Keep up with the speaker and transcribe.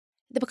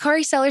The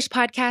Bakari Sellers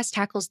podcast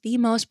tackles the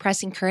most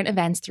pressing current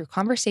events through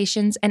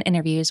conversations and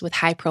interviews with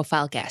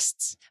high-profile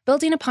guests.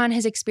 Building upon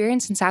his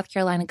experience in South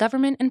Carolina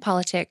government and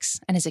politics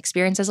and his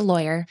experience as a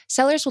lawyer,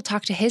 Sellers will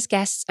talk to his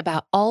guests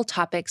about all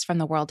topics from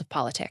the world of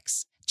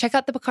politics. Check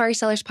out the Bakari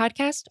Sellers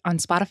podcast on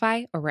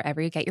Spotify or wherever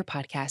you get your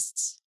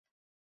podcasts.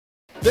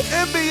 The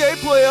NBA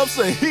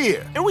playoffs are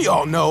here, and we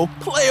all know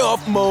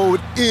playoff mode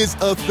is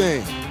a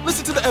thing.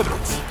 Listen to the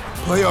evidence.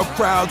 Playoff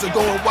crowds are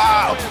going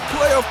wild.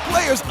 Playoff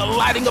players are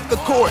lighting up the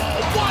court.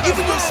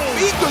 Even your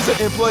speakers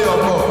are in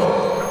playoff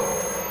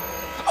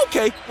mode.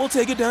 Okay, we'll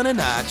take it down a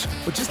notch,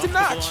 but just a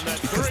notch,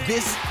 because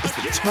this is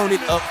the turn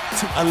it up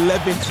to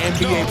 11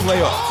 NBA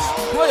playoffs.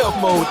 Playoff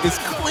mode is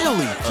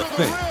clearly a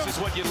thing.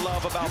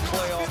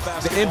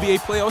 The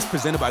NBA playoffs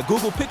presented by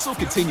Google Pixel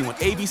continue on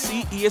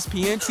ABC,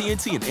 ESPN,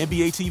 TNT, and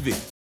NBA TV.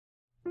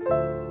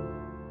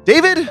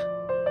 David,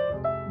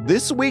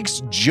 this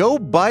week's Joe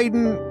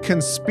Biden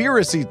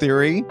conspiracy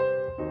theory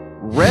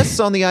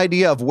rests on the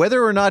idea of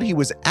whether or not he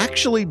was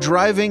actually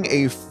driving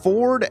a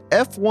Ford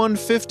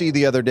F-150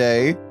 the other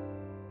day,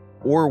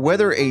 or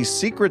whether a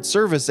Secret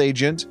Service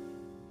agent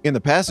in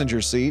the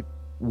passenger seat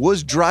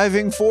was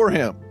driving for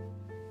him.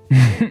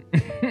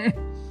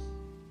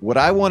 What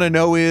I want to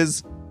know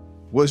is,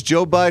 was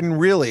Joe Biden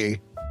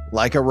really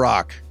like a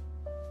rock?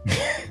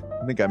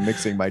 I think I'm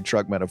mixing my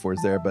truck metaphors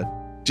there, but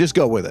just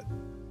go with it.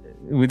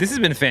 This has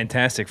been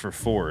fantastic for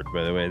Ford,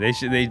 by the way.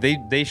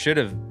 They should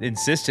have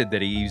insisted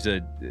that he use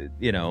a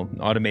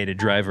automated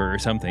driver or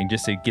something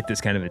just to get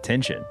this kind of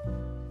attention.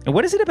 And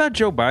what is it about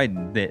Joe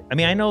Biden that, I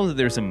mean, I know that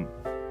there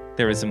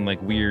was some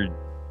like weird,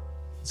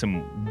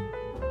 some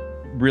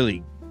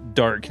really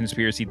dark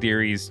conspiracy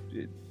theories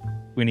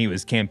when he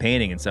was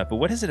campaigning and stuff, but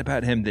what is it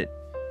about him that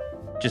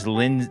just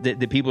lends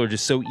that people are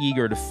just so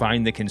eager to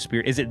find the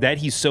conspiracy? Is it that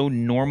he's so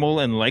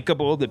normal and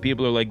likable that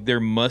people are like, there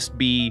must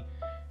be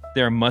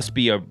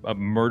a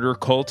murder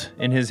cult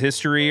in his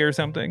history or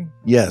something?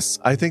 Yes,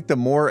 I think the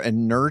more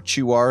inert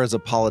you are as a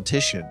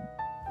politician,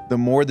 the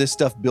more this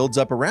stuff builds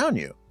up around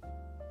you,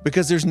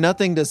 because there's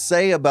nothing to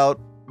say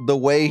about the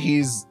way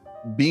he's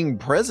being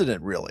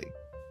president, really.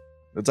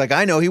 It's like,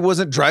 I know he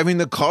wasn't driving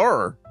the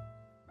car.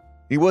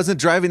 He wasn't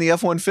driving the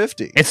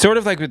F-150. It's sort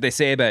of like what they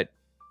say about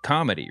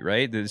comedy,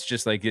 right? It's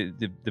just like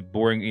the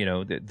boring,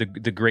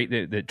 the great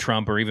that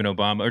Trump or even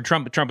Obama, or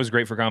Trump was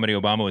great for comedy.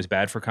 Obama was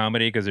bad for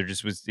comedy because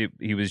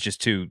he was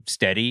just too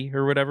steady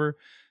or whatever.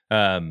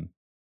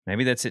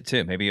 Maybe that's it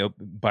too. Maybe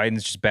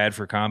Biden's just bad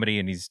for comedy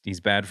and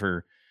he's bad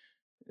for,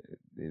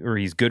 or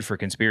he's good for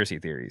conspiracy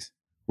theories.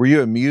 Were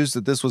you amused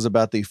that this was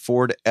about the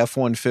Ford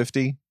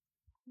F-150?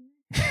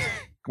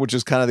 Which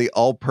is kind of the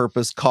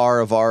all-purpose car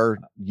of our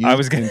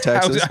youth in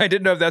Texas. I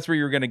didn't know if that's where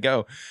you were going to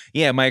go.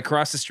 Yeah, my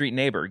across-the-street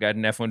neighbor got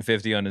an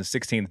F-150 on his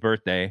 16th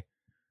birthday,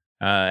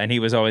 and he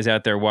was always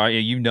out there.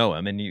 You know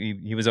him, and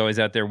he was always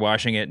out there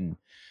washing it and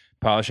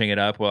polishing it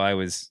up while I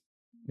was,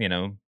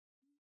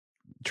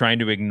 trying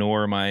to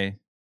ignore my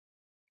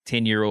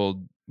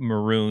 10-year-old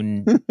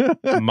maroon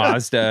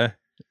Mazda,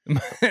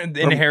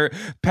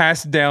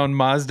 passed down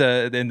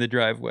Mazda in the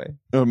driveway.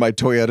 Or my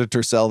Toyota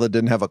Tercel that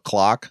didn't have a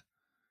clock.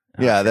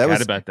 Yeah, that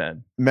was about that.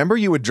 Remember,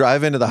 you would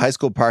drive into the high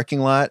school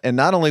parking lot, and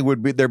not only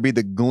would there be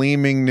the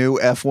gleaming new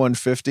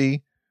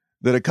F-150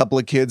 that a couple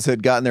of kids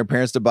had gotten their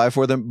parents to buy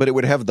for them, but it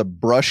would have the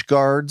brush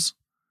guards.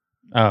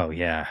 Oh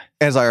yeah.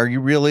 And it's like, are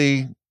you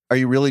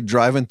really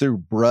driving through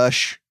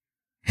brush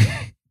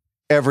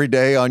every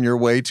day on your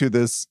way to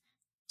this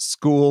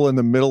school in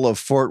the middle of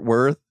Fort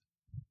Worth?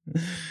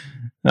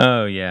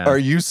 Oh yeah. Are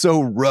you so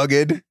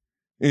rugged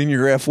in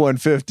your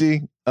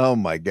F-150? Oh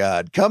my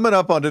God. Coming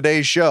up on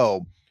today's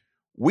show,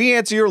 we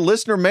answer your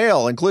listener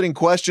mail, including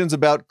questions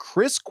about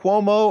Chris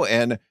Cuomo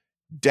and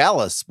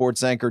Dallas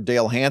sports anchor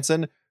Dale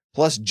Hansen,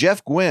 plus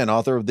Jeff Guinn,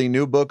 author of the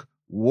new book,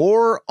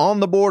 War on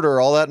the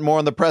Border. All that and more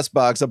in the press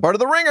box, a part of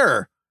the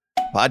Ringer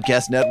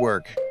Podcast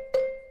Network.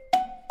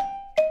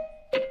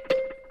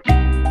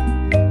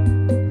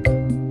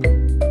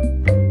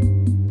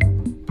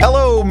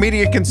 Hello,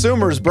 media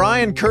consumers.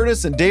 Brian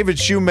Curtis and David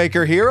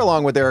Shoemaker here,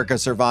 along with Erica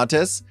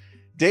Cervantes.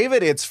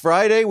 David, it's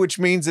Friday, which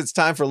means it's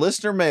time for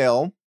listener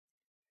mail.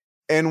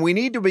 And we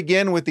need to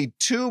begin with the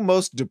two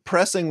most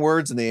depressing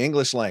words in the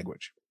English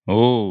language.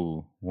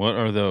 Oh, what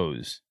are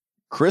those?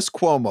 Chris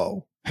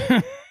Cuomo.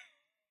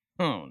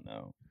 Oh,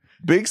 no.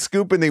 Big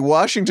scoop in the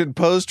Washington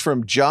Post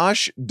from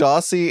Josh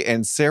Dawsey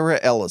and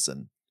Sarah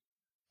Ellison.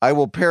 I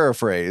will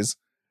paraphrase.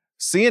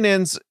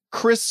 CNN's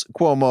Chris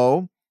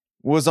Cuomo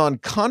was on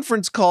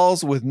conference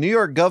calls with New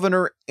York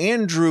Governor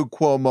Andrew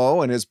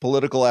Cuomo and his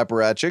political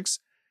apparatchiks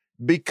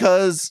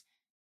because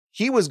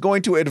he was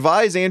going to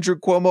advise Andrew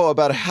Cuomo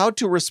about how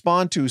to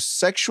respond to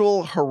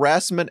sexual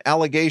harassment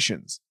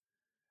allegations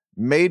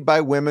made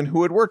by women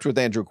who had worked with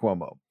Andrew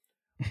Cuomo.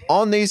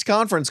 On these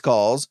conference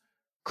calls,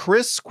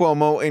 Chris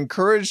Cuomo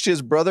encouraged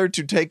his brother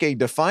to take a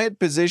defiant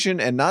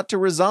position and not to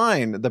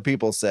resign, the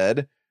People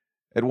said.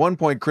 At one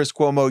point, Chris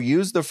Cuomo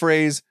used the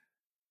phrase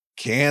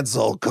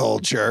cancel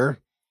culture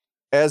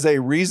as a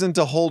reason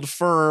to hold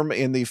firm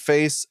in the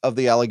face of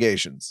the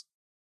allegations.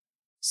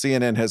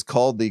 CNN has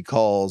called the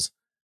calls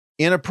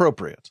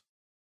inappropriate,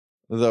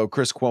 though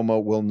Chris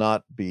Cuomo will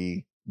not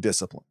be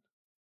disciplined.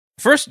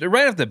 First,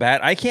 right off the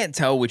bat, I can't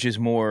tell which is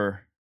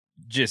more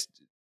just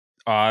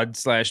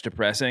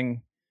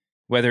odd/depressing,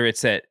 whether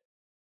it's that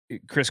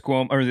Chris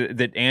Cuomo or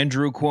that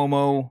Andrew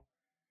Cuomo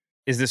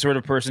is the sort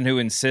of person who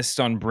insists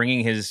on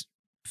bringing his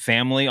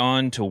family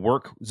on to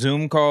work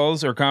Zoom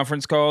calls or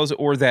conference calls,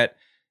 or that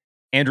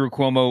Andrew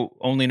Cuomo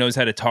only knows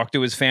how to talk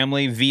to his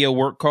family via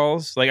work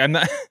calls. Like, I'm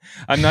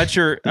not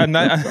sure. I'm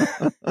not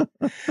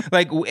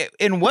like,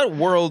 in what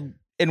world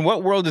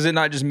does it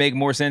not just make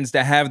more sense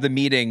to have the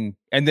meeting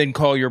and then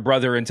call your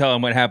brother and tell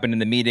him what happened in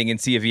the meeting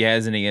and see if he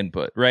has any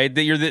input, right?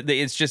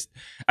 It's just,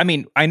 I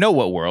mean, I know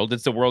what world.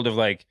 It's the world of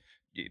like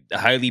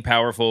highly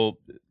powerful,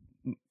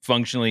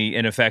 functionally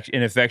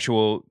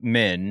ineffectual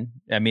men.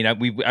 I mean,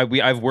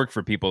 I've worked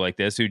for people like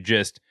this who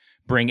just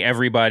bring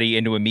everybody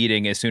into a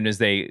meeting as soon as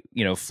they,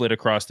 flit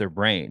across their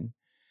brain.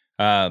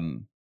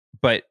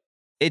 But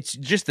it's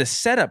just the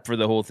setup for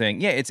the whole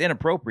thing. Yeah, it's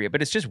inappropriate,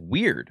 but it's just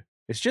weird.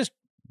 It's just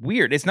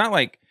weird. It's not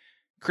like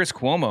Chris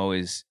Cuomo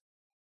is,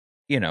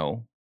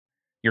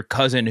 your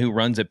cousin who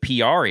runs a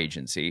PR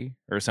agency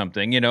or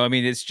something. I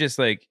mean, it's just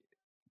like,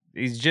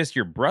 he's just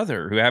your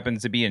brother who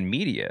happens to be in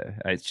media.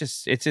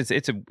 It's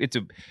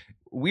a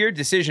weird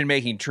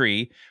decision-making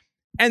tree.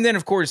 And then,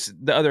 of course,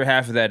 the other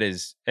half of that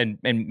is, and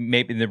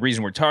maybe the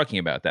reason we're talking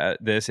about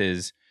this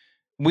is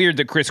weird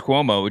that Chris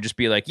Cuomo would just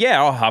be like, yeah,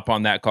 I'll hop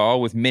on that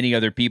call with many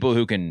other people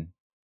who can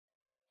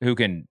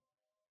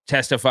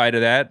testify to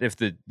that if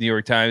the New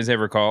York Times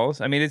ever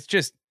calls. I mean, it's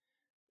just,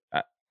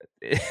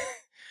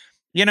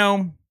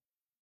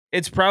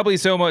 it's probably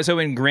so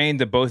ingrained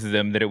to both of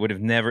them that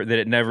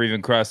it never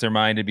even crossed their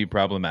mind to be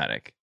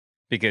problematic,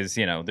 because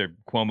they're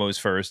Cuomo's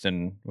first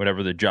and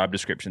whatever the job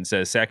description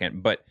says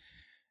second. But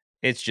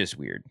it's just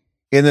weird.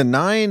 In the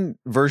 9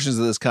 versions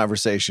of this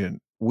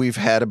conversation we've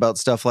had about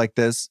stuff like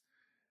this,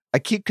 I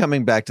keep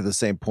coming back to the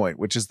same point,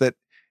 which is that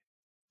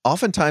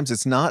oftentimes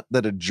it's not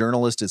that a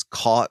journalist is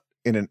caught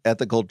in an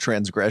ethical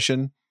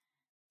transgression.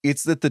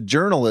 It's that the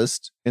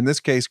journalist, in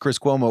this case, Chris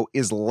Cuomo,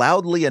 is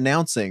loudly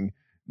announcing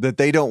that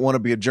they don't want to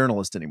be a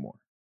journalist anymore.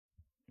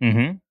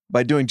 Mm-hmm.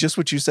 By doing just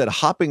what you said,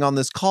 hopping on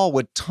this call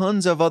with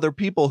tons of other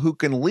people who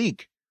can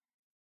leak.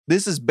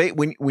 This is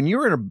when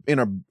you're in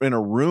a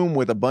room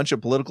with a bunch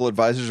of political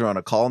advisors or on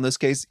a call in this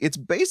case, it's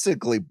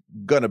basically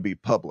going to be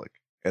public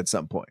at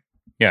some point.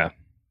 Yeah.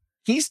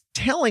 He's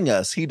telling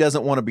us he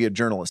doesn't want to be a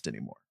journalist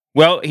anymore.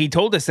 Well, he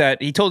told us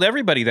that. He told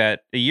everybody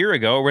that a year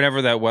ago or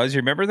whenever that was. You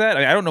remember that?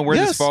 I don't know where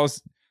this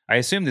falls. I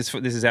assume this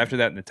is after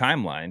that in the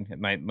timeline.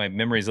 My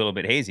memory is a little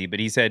bit hazy, but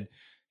he said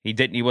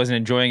he wasn't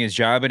enjoying his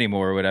job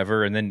anymore or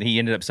whatever, and then he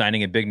ended up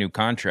signing a big new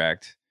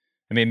contract.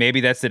 I mean,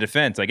 maybe that's the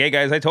defense. Like, hey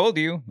guys, I told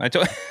you I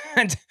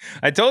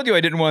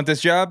didn't want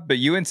this job, but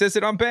you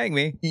insisted on paying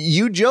me.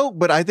 You joke,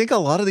 but I think in a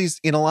lot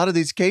of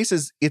these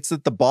cases, it's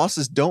that the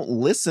bosses don't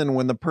listen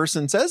when the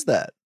person says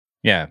that.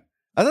 Yeah.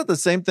 I thought the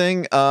same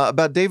thing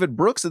about David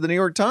Brooks at the New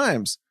York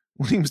Times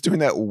when he was doing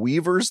that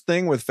Weavers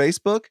thing with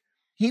Facebook.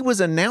 He was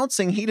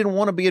announcing he didn't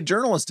want to be a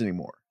journalist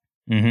anymore.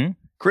 Mm-hmm.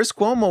 Chris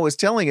Cuomo was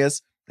telling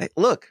us, hey,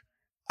 look,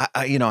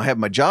 I have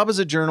my job as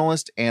a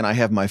journalist and I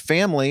have my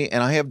family,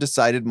 and I have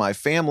decided my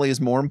family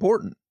is more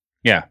important.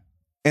 Yeah.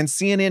 And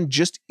CNN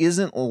just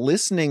isn't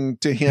listening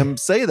to him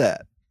say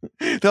that.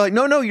 They're like,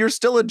 no, you're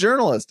still a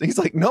journalist. And he's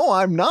like, no,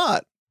 I'm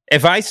not.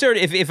 If I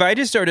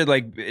just started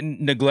like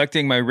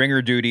neglecting my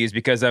ringer duties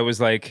because I was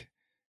like,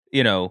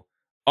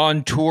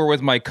 on tour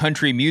with my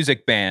country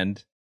music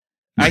band,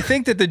 I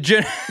think that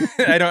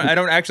I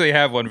don't actually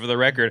have one, for the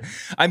record.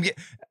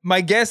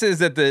 My guess is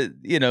that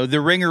the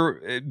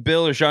ringer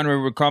Bill or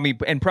Sean would call me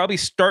and probably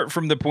start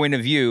from the point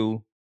of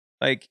view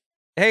like,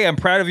 hey, I'm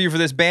proud of you for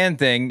this band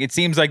thing. It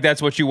seems like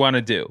that's what you want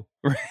to do.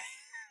 Right?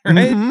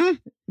 Mm-hmm.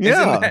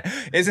 Yeah.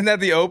 Isn't that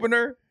the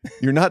opener?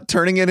 You're not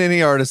turning in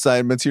any art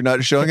assignments. You're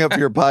not showing up for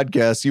your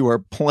podcast. You are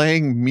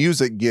playing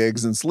music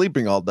gigs and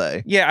sleeping all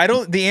day. Yeah,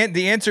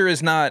 the answer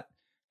is not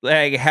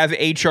like have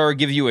HR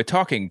give you a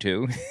talking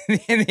to.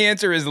 And the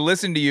answer is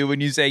listen to you when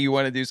you say you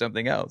want to do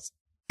something else.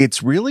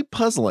 It's really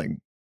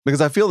puzzling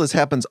because I feel this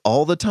happens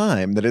all the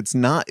time, that it's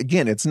not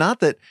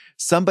that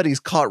somebody's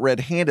caught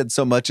red-handed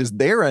so much as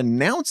they're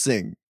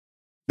announcing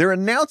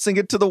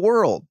it to the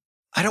world.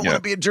 I don't want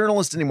to be a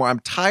journalist anymore.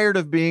 I'm tired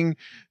of being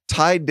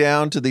tied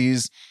down to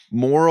these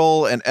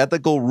moral and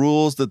ethical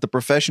rules that the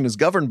profession is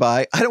governed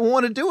by. I don't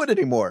want to do it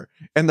anymore.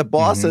 And the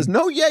boss says,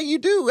 no, yeah, you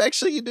do.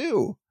 Actually, you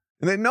do.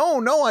 And they,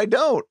 no, I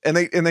don't. And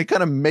they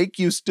kind of make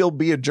you still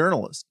be a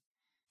journalist.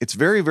 It's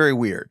very, very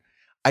weird.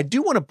 I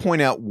do want to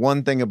point out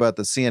one thing about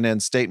the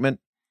CNN statement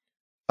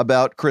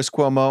about Chris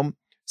Cuomo.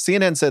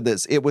 CNN said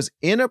this: it was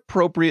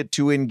inappropriate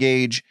to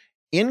engage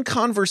in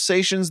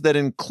conversations that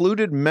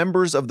included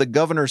members of the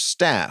governor's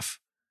staff,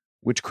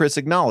 which Chris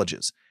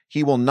acknowledges.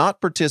 He will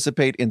not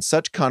participate in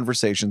such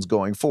conversations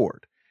going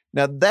forward.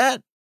 Now,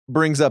 that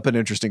brings up an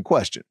interesting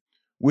question,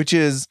 which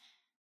is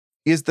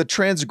the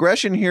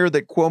transgression here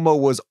that Cuomo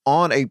was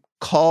on a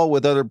call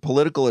with other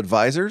political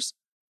advisors?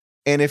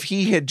 And if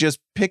he had just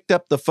picked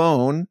up the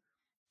phone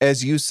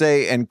as you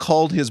say, and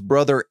called his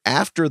brother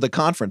after the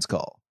conference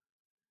call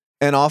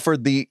and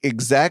offered the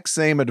exact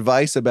same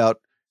advice about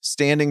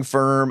standing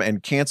firm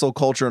and cancel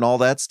culture and all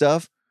that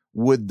stuff,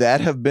 would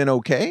that have been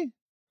okay?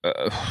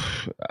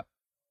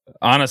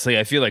 Honestly,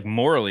 I feel like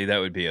morally that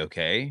would be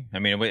okay. I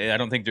mean, I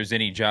don't think there's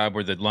any job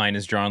where the line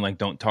is drawn like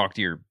don't talk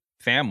to your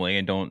family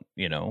and don't,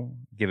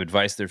 give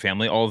advice to their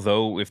family.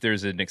 Although if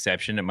there's an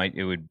exception,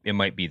 it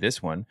might be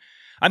this one.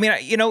 I mean,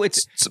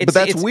 but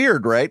that's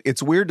weird, right?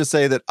 It's weird to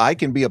say that I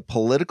can be a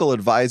political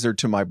advisor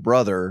to my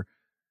brother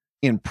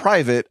in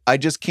private. I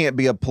just can't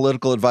be a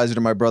political advisor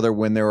to my brother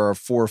when there are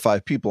 4 or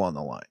 5 people on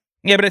the line.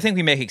 Yeah, but I think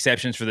we make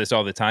exceptions for this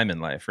all the time in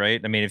life,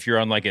 right? I mean, if you're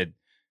on like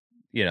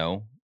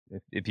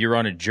if you're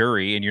on a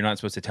jury and you're not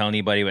supposed to tell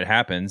anybody what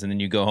happens, and then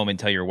you go home and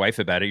tell your wife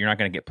about it, you're not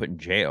going to get put in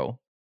jail.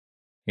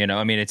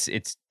 I mean,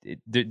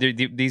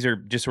 these are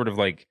just sort of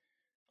like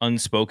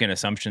unspoken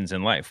assumptions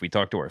in life. We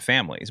talk to our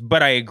families,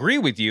 but I agree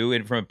with you,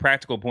 and from a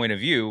practical point of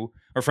view,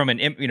 or from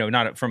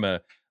not from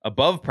a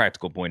above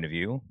practical point of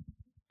view,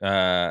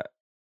 it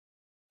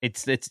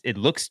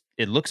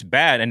looks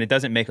bad, and it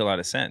doesn't make a lot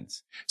of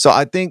sense. So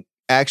I think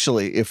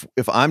actually, if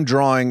I'm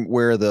drawing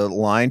where the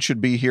line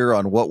should be here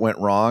on what went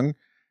wrong,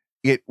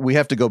 we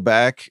have to go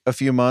back a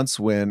few months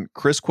when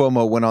Chris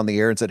Cuomo went on the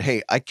air and said,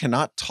 "Hey, I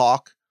cannot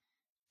talk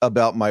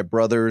about my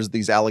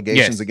these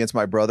allegations against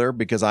my brother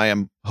because I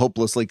am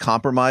hopelessly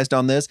compromised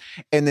on this,"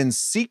 and then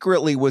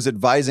secretly was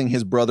advising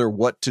his brother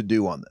what to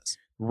do on this.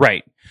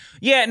 Right.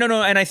 Yeah,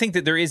 no. And I think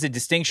that there is a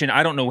distinction.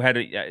 I don't know how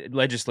to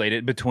legislate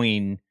it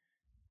between,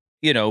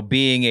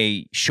 being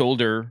a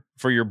shoulder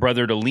for your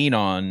brother to lean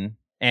on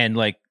and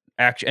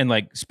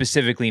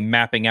specifically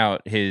mapping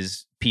out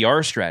his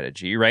PR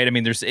strategy, right? I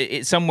mean, there's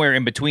somewhere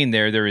in between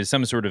there is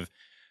some sort of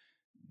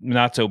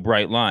not so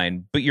bright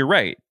line, but you're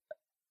right.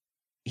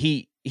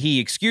 He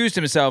excused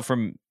himself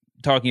from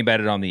talking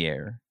about it on the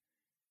air,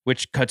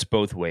 which cuts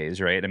both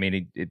ways, right? I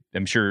mean,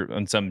 I'm sure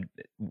on some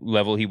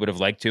level he would have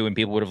liked to, and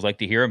people would have liked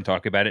to hear him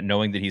talk about it,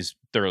 knowing that he's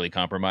thoroughly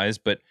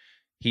compromised, but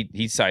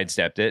he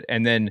sidestepped it.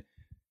 And then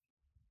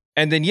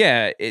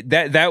yeah,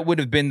 that would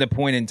have been the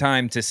point in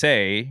time to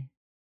say,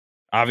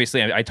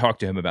 obviously, I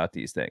talked to him about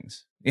these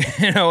things.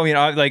 I mean,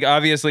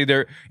 obviously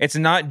it's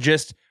not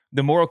just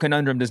the moral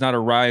conundrum does not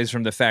arise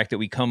from the fact that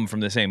we come from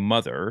the same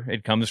mother.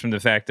 It comes from the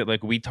fact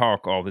that we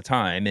talk all the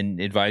time and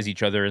advise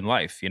each other in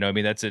life. I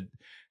mean, that's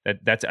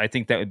I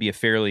think that would be a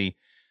fairly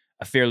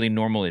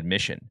normal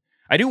admission.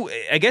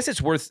 I guess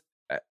it's worth.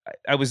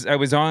 I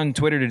was on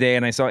Twitter today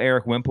and I saw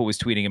Eric Wemple was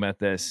tweeting about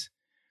this,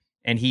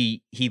 and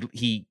he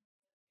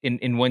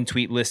in one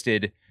tweet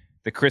listed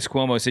the Chris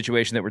Cuomo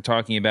situation that we're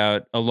talking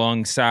about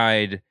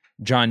alongside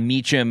John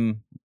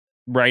Meacham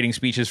writing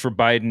speeches for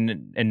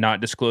Biden and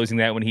not disclosing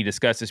that when he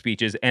discussed the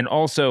speeches, and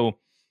also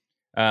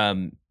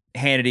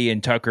Hannity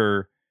and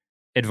Tucker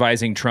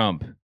advising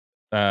Trump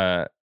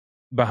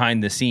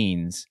behind the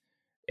scenes,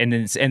 and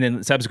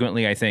then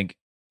subsequently, I think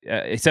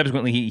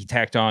he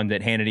tacked on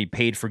that Hannity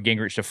paid for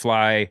Gingrich to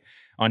fly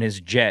on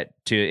his jet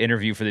to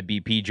interview for the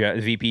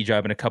VP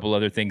job, and a couple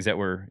other things that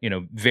were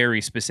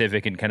very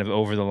specific and kind of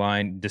over the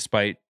line,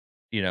 despite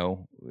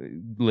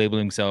labeling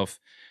himself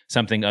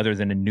something other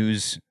than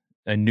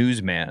a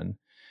newsman.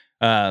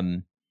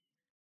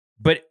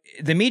 But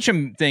the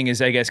Meacham thing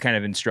is, I guess, kind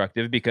of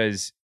instructive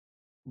because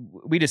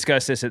we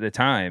discussed this at the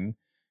time.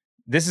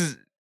 This is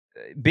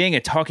being a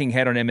talking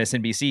head on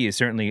MSNBC is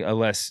certainly a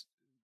less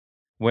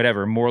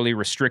morally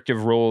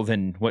restrictive role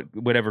than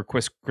whatever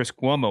Chris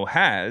Cuomo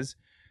has.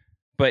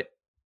 But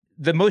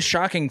the most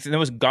shocking, the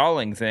most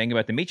galling thing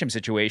about the Meacham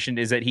situation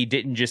is that he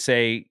didn't just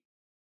say,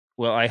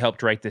 "Well, I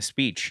helped write this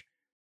speech."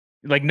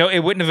 No, it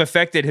wouldn't have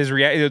affected his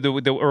reaction,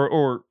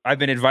 or I've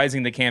been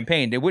advising the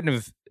campaign. It wouldn't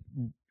have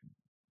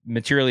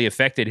materially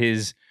affected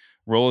his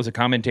role as a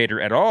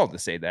commentator at all to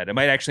say that. It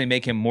might actually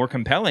make him more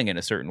compelling in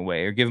a certain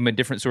way, or give him a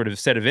different sort of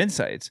set of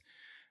insights.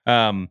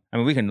 I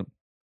mean, we can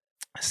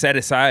set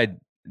aside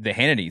the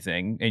Hannity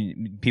thing,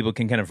 and people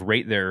can kind of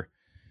rate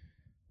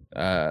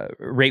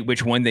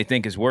which one they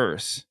think is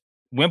worse.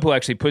 Wemple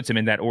actually puts him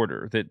in that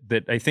order.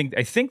 That I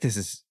think this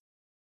is.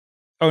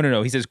 Oh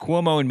no! He says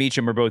Cuomo and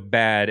Meacham are both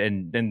bad,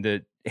 and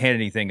the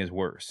Hannity thing is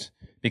worse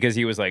because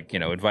he was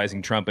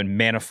advising Trump and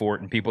Manafort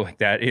and people like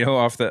that,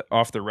 off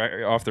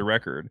the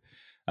record.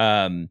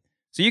 So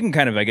you can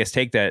kind of, I guess,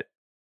 take that.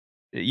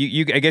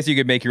 I guess you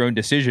could make your own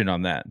decision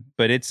on that,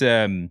 but it's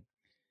it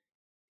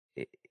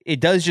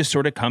does just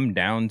sort of come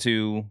down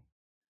to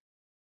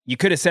you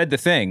could have said the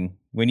thing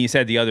when you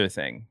said the other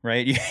thing,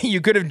 right?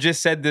 You could have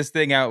just said this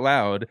thing out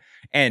loud,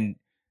 and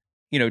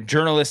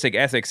journalistic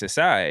ethics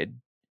aside,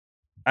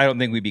 I don't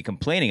think we'd be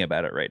complaining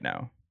about it right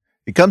now.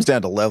 It comes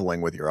down to leveling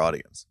with your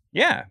audience.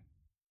 Yeah.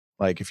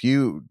 If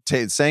you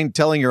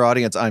telling your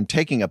audience, "I'm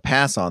taking a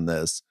pass on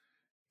this,"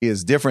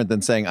 is different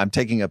than saying, "I'm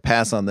taking a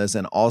pass on this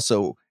and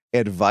also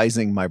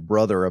advising my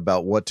brother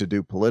about what to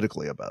do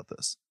politically about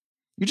this."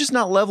 You're just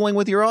not leveling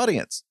with your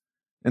audience.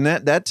 And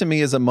that to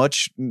me is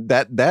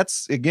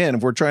that's again,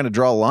 if we're trying to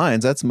draw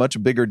lines, that's a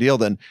much bigger deal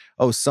than,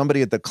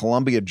 somebody at the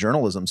Columbia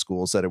Journalism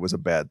School said it was a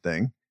bad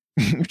thing.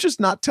 You're just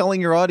not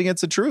telling your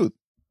audience the truth.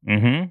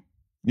 Mm-hmm.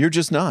 You're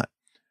just not.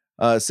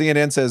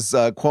 CNN says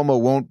Cuomo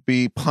won't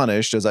be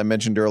punished, as I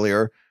mentioned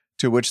earlier,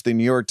 to which the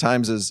New York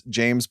Times'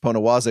 James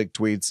Poniewozik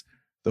tweets,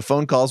 the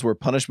phone calls were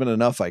punishment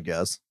enough, I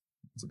guess.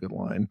 That's a good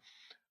line.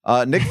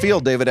 Nick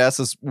Field, David asks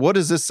us, what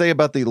does this say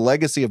about the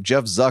legacy of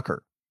Jeff Zucker?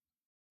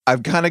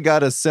 I've kind of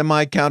got a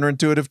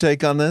semi-counterintuitive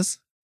take on this.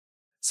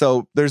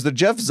 So there's the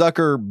Jeff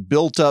Zucker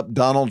built up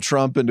Donald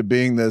Trump into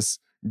being this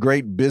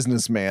great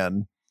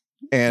businessman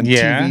and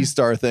TV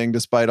star thing,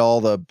 despite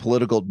all the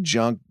political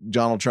junk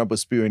Donald Trump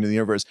was spewing in the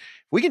universe.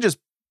 We can just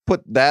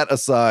put that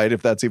aside,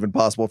 if that's even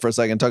possible, for a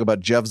second, talk about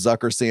Jeff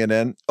Zucker,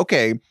 CNN.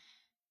 Okay,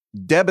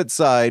 debit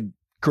side,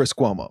 Chris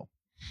Cuomo.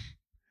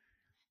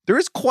 There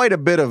is quite a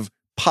bit of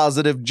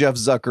positive Jeff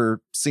Zucker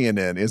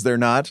CNN, is there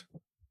not?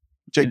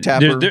 Jake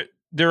Tapper?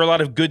 There are a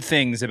lot of good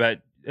things about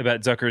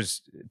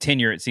Zucker's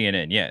tenure at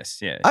CNN. Yes,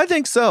 yeah. I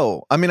think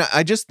so. I mean,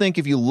 I just think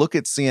if you look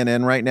at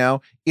CNN right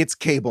now, it's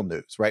cable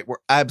news, right? We're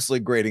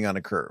absolutely grading on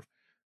a curve.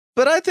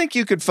 But I think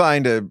you could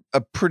find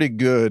a pretty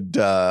good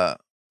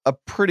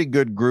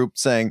group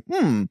saying,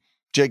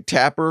 Jake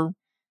Tapper,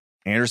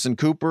 Anderson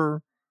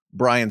Cooper,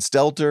 Brian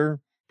Stelter.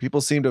 People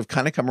seem to have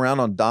kind of come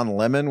around on Don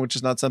Lemon, which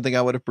is not something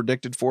I would have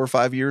predicted 4 or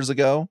 5 years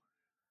ago.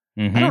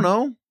 Mm-hmm. I don't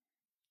know.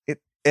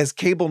 As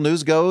cable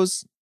news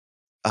goes,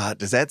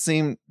 does that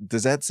seem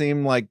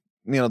like,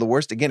 the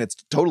worst? Again, it's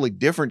totally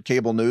different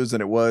cable news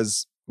than it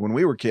was when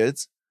we were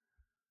kids.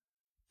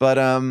 But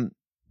I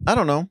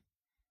don't know.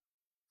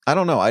 I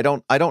don't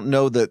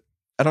know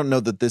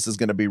that this is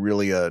going to be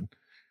really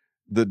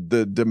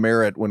the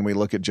demerit when we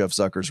look at Jeff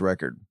Zucker's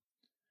record.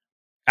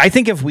 I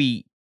think if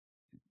we,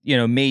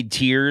 made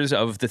tiers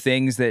of the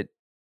things that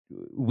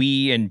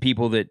we and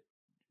people that,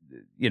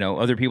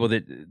 other people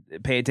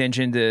that pay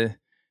attention to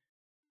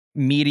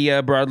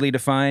media broadly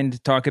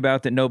defined talk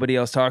about that nobody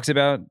else talks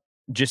about,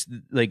 just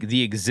like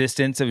the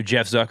existence of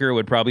Jeff Zucker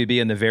would probably be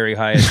in the very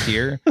highest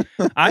tier.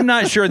 I'm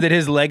not sure that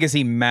his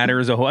legacy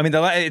matters a whole. I mean,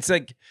 it's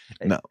like,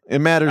 no, it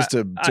matters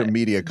to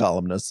media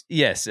columnists.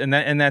 Yes, and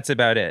that's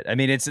about it. I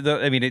mean,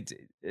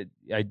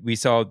 we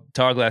saw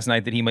talk last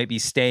night that he might be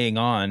staying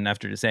on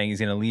after saying he's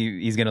going to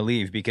leave. He's going to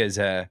leave because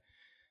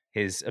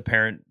his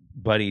apparent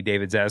buddy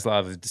David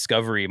Zaslav of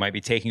Discovery might be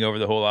taking over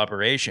the whole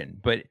operation.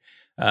 But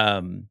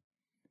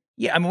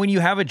yeah, I mean, when you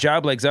have a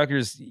job like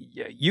Zucker's,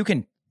 you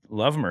can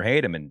love him or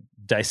hate him and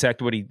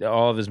dissect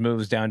all of his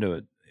moves down to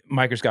a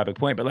microscopic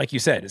point. But like you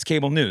said, it's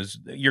cable news.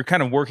 You're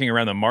kind of working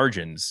around the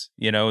margins,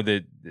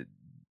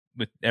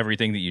 with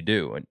everything that you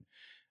do. And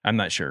I'm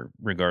not sure,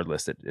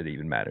 regardless, that it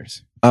even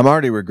matters. I'm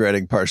already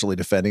regretting partially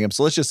defending him.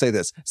 So let's just say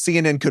this.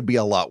 CNN could be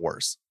a lot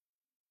worse.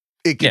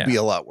 It could be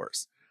a lot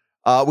worse.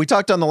 We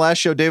talked on the last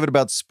show, David,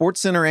 about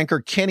SportsCenter anchor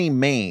Kenny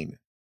Mayne,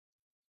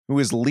 who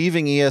is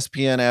leaving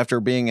ESPN after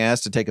being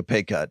asked to take a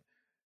pay cut.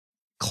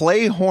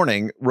 Clay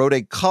Horning wrote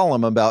a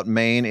column about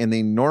Mayne in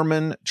the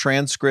Norman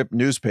Transcript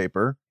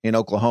newspaper in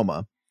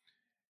Oklahoma,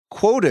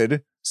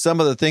 quoted some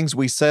of the things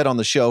we said on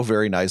the show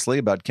very nicely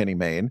about Kenny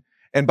Mayne,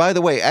 and by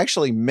the way,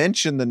 actually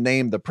mentioned the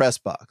name The Press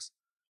Box,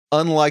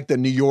 unlike the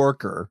New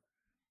Yorker.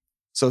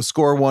 So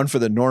score 1 for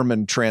the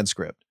Norman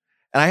Transcript.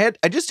 And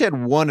I just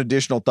had one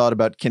additional thought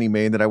about Kenny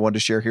Mayne that I wanted to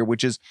share here,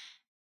 which is,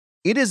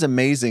 it is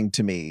amazing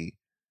to me,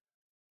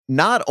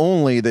 not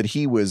only that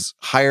he was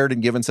hired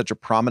and given such a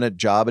prominent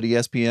job at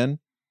ESPN,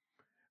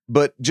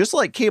 but just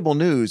like cable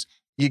news,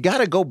 you got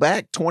to go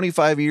back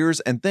 25 years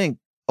and think,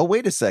 oh,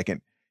 wait a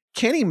second.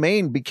 Kenny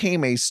Mayne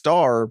became a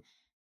star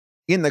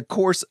in the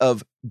course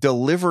of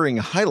delivering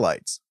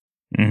highlights.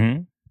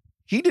 Mm-hmm.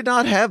 He did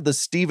not have the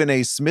Stephen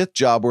A. Smith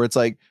job where it's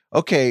like,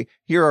 okay,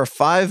 here are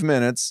 5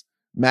 minutes.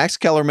 Max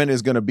Kellerman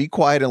is going to be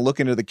quiet and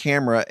look into the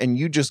camera, and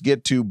you just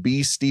get to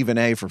be Stephen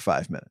A. for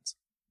 5 minutes.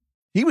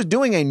 He was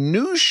doing a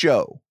news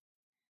show,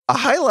 a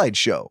highlight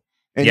show.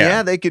 And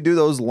yeah, they could do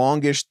those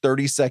longish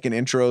 30-second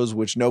intros,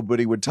 which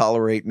nobody would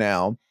tolerate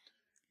now.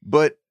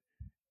 But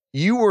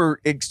you were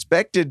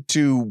expected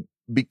to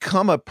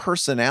become a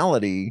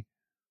personality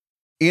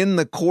in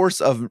the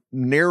course of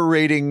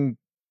narrating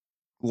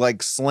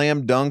like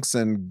slam dunks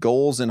and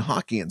goals in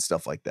hockey and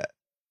stuff like that.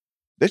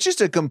 That's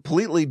just a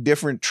completely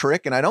different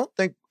trick. And I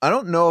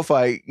don't know if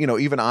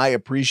even I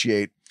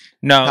appreciate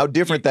how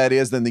different that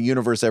is than the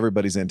universe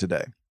everybody's in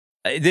today.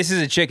 This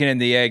is a chicken and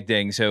the egg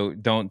thing. So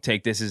don't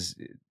take this as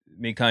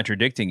me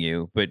contradicting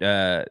you,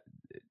 but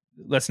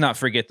let's not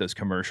forget those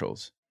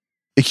commercials.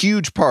 A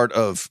huge part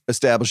of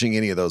establishing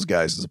any of those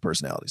guys as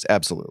personalities.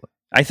 Absolutely.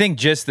 I think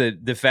just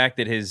the fact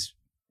that his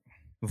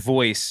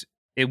voice,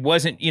 it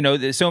wasn't,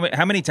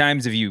 how many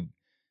times have you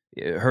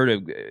heard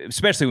of,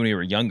 especially when we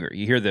were younger,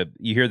 you hear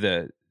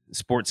the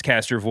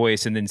sportscaster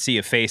voice and then see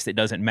a face that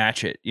doesn't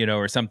match it,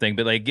 or something.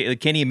 But like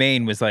Kenny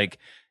Mayne was like,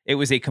 it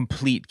was a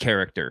complete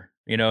character,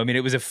 I mean,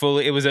 it was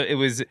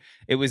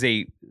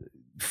a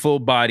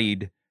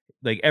full-bodied,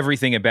 like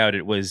everything about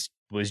it was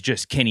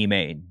just Kenny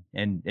Mayne,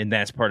 and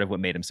that's part of what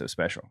made him so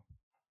special.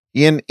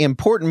 In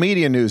important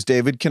media news,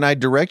 David, can I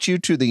direct you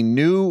to the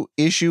new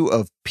issue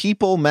of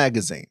People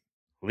magazine?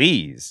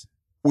 Please.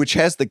 Which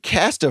has the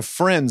cast of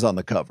Friends on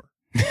the cover.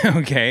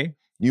 Okay.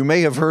 You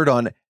may have heard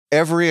on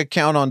every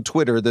account on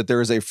Twitter that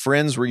there is a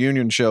Friends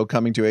reunion show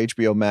coming to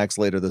HBO Max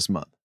later this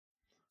month.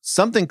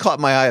 Something caught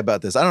my eye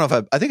about this. I don't know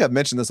if I think I've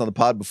mentioned this on the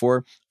pod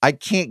before. I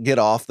can't get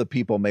off the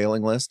People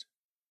mailing list.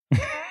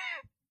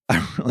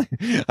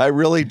 I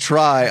really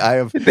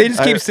try. They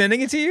just keep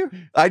sending it to you?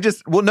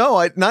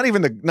 Not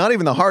even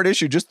the hard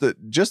issue, just the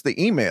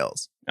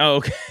emails. Oh,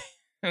 okay.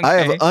 I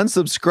have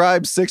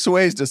unsubscribed 6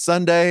 ways to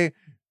Sunday,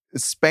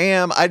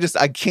 spam.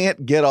 I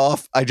can't get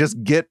off. I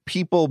just get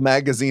People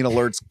magazine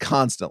alerts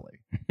constantly.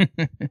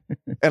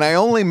 And I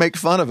only make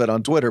fun of it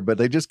on Twitter, but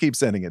they just keep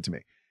sending it to me.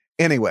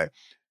 Anyway,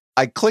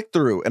 I clicked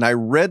through and I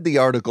read the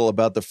article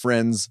about the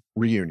Friends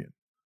reunion.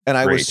 And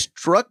I was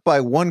struck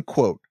by one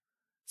quote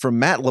from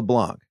Matt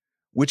LeBlanc,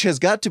 which has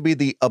got to be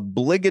the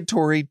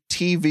obligatory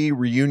TV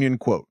reunion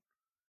quote.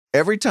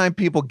 Every time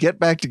people get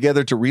back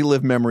together to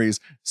relive memories,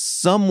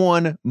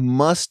 someone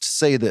must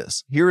say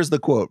this. Here is the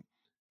quote.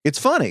 It's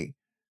funny.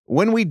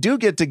 When we do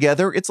get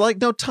together, it's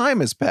like no time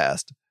has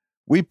passed.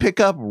 We pick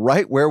up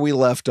right where we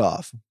left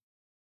off.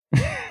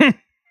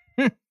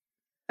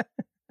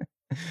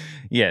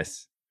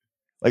 Yes.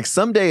 Like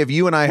someday if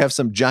you and I have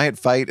some giant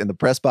fight and the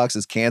press box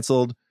is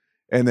canceled,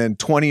 and then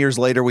 20 years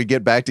later we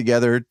get back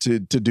together to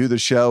do the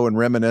show and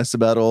reminisce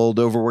about old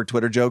overworked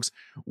Twitter jokes,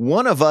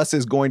 one of us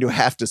is going to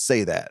have to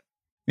say that.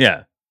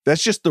 Yeah.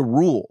 That's just the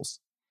rules.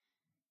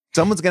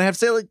 Someone's going to have to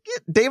say, like, yeah,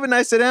 David and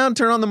I sit down,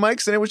 turn on the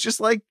mics, and it was just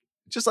like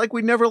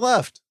we never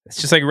left. It's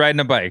just like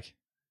riding a bike.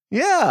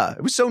 Yeah.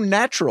 It was so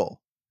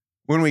natural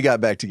when we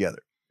got back together.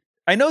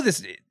 I know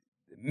this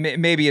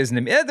maybe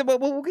isn't,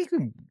 well,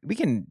 we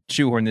can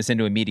shoehorn this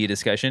into a media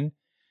discussion.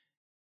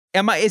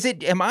 Am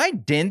I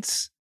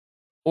dense,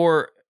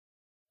 or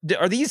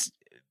are these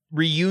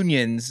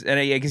reunions, and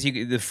I guess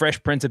the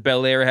Fresh Prince of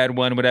Bel-Air had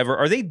one, whatever,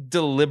 are they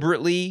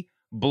deliberately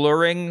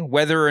blurring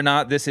whether or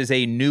not this is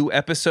a new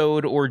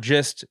episode or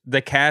just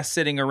the cast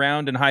sitting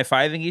around and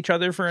high-fiving each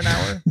other for an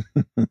hour?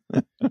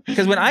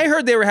 Because when I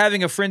heard they were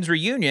having a Friends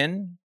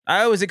reunion,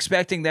 I was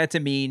expecting that to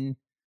mean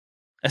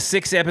a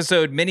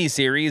 6-episode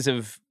miniseries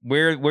of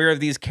where have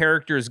these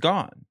characters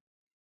gone?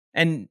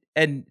 And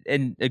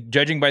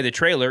judging by the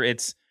trailer,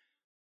 it's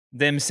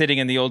them sitting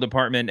in the old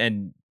apartment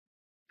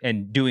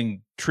and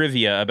doing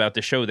trivia about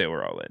the show they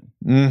were all in.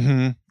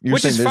 Mm-hmm.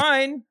 Which is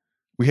fine.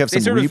 We have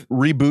some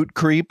reboot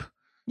creep.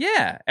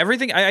 Yeah,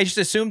 everything. I just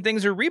assume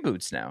things are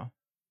reboots now.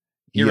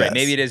 You're right.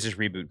 Maybe it is just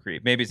reboot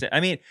creep. Maybe it's. I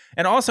mean,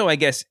 and also, I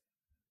guess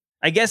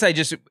I'm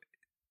just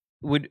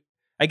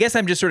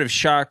sort of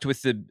shocked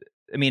with the.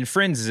 I mean,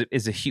 Friends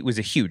was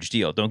a huge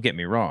deal. Don't get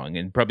me wrong,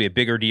 and probably a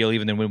bigger deal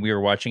even than when we were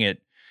watching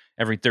it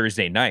every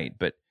Thursday night.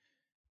 But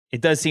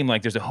it does seem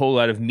like there's a whole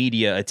lot of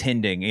media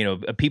attending. You know,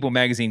 a People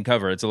magazine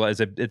cover. It's a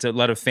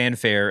lot of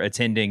fanfare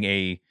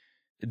attending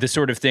the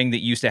sort of thing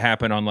that used to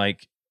happen on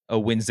like a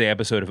Wednesday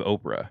episode of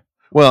Oprah.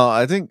 Well,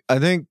 I think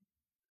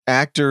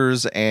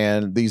actors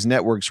and these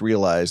networks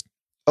realized,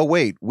 oh,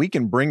 wait, we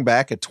can bring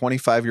back a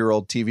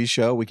 25-year-old TV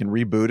show. We can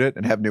reboot it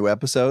and have new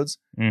episodes.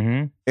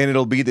 Mm-hmm. And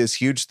it'll be this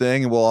huge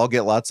thing. And we'll all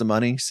get lots of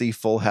money, see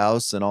Full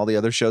House and all the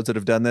other shows that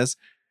have done this.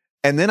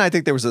 And then I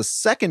think there was a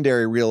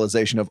secondary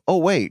realization of, oh,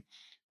 wait,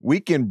 we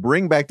can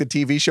bring back the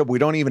TV show, but we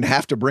don't even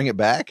have to bring it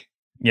back.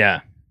 Yeah.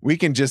 We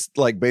can just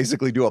like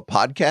basically do a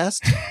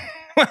podcast.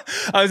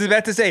 I was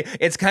about to say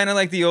it's kind of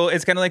like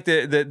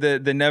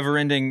the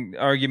never-ending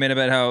argument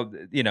about how,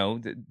 you know,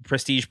 the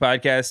prestige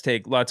podcasts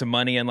take lots of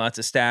money and lots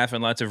of staff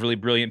and lots of really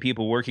brilliant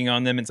people working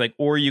on them. It's like,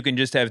 or you can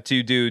just have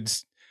two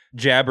dudes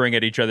jabbering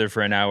at each other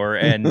for an hour,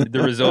 and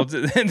the results,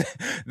 the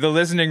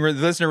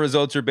listener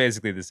results are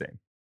basically the same.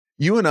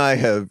 You and I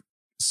have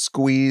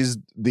squeezed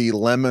the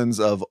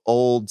lemons of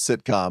old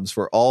sitcoms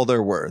for all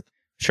they're worth.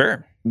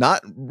 Sure.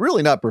 Not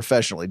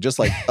professionally, just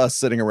like us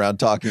sitting around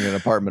talking in an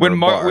apartment.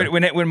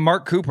 When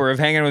Mark Cooper of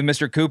Hanging with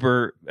Mr.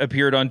 Cooper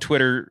appeared on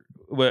Twitter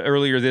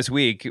earlier this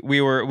week,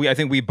 I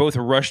think we both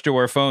rushed to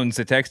our phones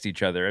to text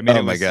each other. I mean,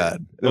 oh my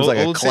God, there was like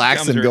a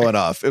klaxon going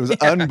off. It was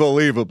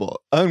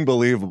unbelievable.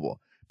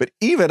 But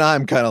even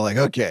I'm kind of like,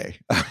 okay,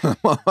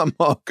 I'm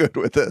all good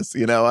with this.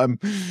 You know,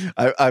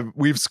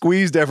 we've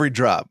squeezed every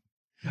drop.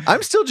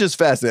 I'm still just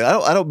fascinated.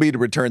 I don't mean to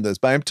return this,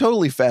 but I'm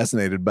totally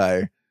fascinated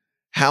by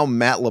how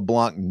Matt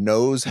LeBlanc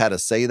knows how to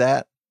say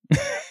that.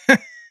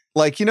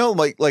 Like, you know,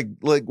 like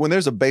when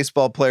there's a young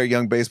baseball player,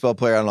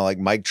 I don't know, like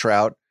Mike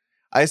Trout,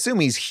 I assume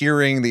he's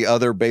hearing the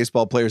other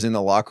baseball players in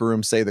the locker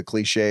room say the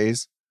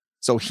cliches.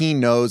 So he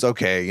knows,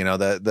 okay, you know,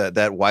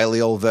 that wily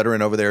old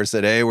veteran over there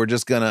said, hey, we're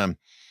just gonna,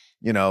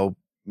 you know,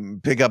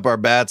 pick up our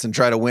bats and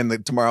try to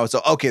win tomorrow. So,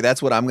 okay,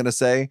 that's what I'm going to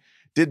say.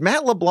 Did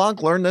Matt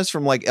LeBlanc learn this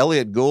from like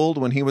Elliot Gould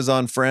when he was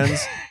on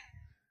Friends?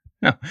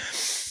 No.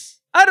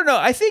 I don't know.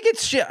 I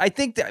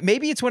think that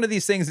maybe it's one of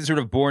these things that's sort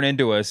of born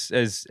into us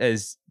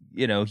as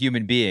you know,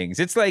 human beings.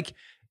 It's like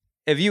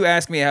if you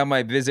ask me how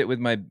my visit with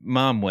my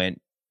mom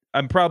went,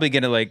 I'm probably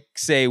going to like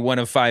say one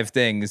of 5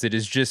 things that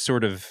is just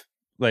sort of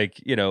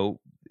like, you know,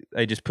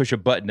 I just push a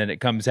button and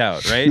it comes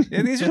out, right?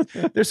 And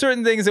there's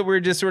certain things that we're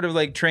just sort of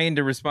like trained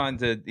to respond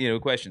to, you know,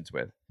 questions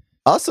with.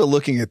 Also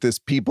looking at this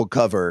People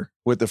cover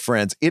with the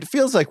Friends, it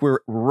feels like we're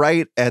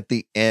right at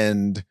the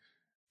end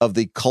of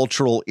the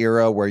cultural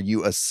era where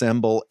you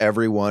assemble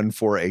everyone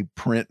for a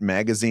print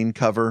magazine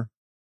cover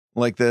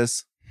like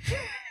this.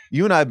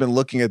 You and I have been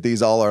looking at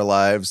these all our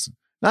lives.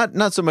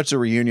 Not so much a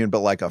reunion, but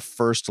like a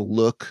first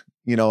look,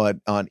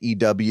 on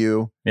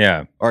EW.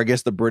 Yeah. Or I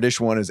guess the British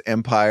one is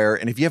Empire.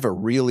 And if you have a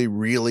really,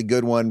 really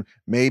good one,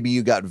 maybe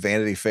you got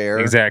Vanity Fair.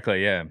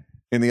 Exactly, yeah.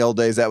 In the old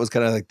days, that was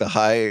kind of like the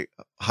high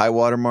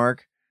water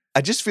mark.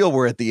 I just feel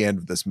we're at the end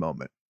of this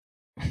moment.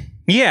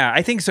 Yeah,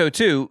 I think so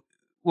too.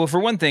 Well, for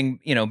one thing,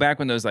 back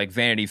when those like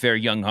Vanity Fair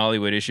Young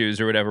Hollywood issues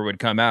or whatever would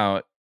come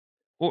out,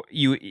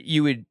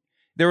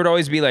 there would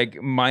always be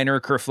like minor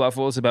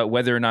kerfluffles about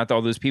whether or not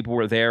all those people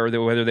were there,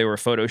 or whether they were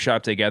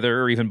photoshopped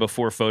together, or even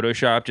before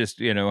Photoshop, just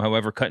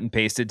however cut and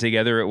pasted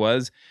together it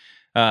was.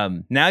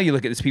 Now you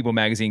look at this People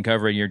magazine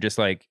cover and you're just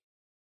like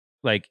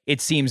it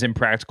seems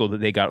impractical that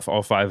they got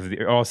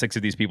all six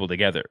of these people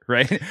together,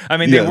 right? I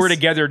mean, Yes. They were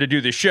together to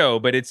do the show,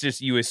 but it's just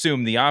you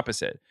assume the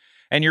opposite.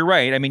 And you're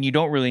right. I mean, you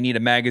don't really need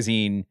a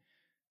magazine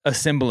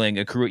assembling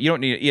a crew. You don't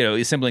need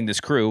assembling this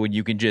crew when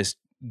you can just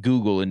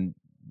Google and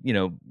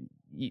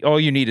all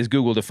you need is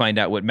Google to find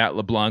out what Matt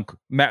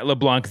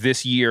LeBlanc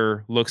this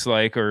year looks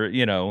like, or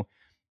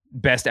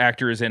best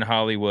actors in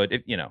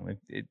Hollywood.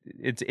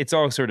 It's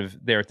all sort of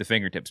there at the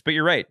fingertips. But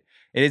you're right,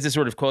 it is a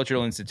sort of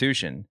cultural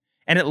institution,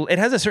 and it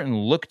has a certain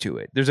look to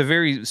it. There's a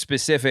very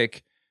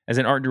specific, as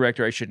an art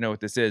director, I should know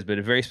what this is, but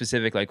a very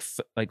specific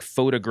like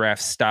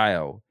photograph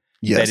style.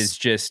 Yes. That is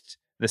just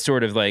the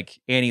sort of like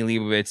Annie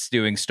Leibovitz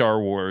doing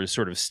Star Wars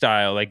sort of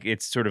style. Like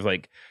it's sort of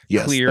like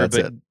clear,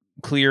 but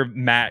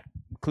matte.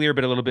 Clear,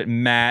 but a little bit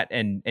matte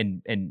and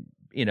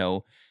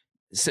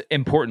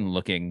important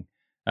looking.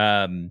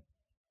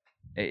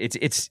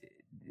 It's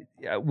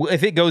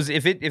if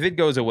it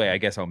goes away, I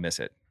guess I'll miss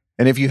it.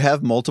 And if you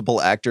have multiple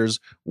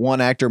actors,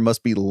 one actor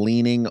must be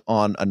leaning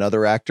on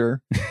another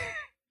actor.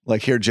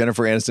 Like here,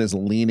 Jennifer Aniston is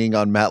leaning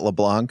on Matt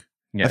LeBlanc.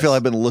 Yes. I feel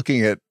I've been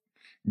looking at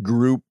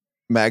group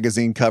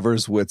magazine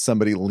covers with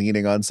somebody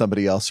leaning on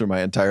somebody else for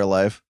my entire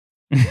life.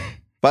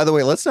 By the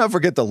way, let's not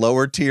forget the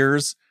lower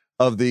tiers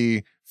of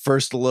the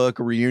first look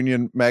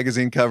reunion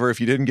magazine cover. If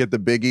you didn't get the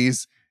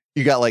biggies,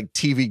 you got like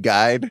TV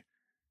Guide.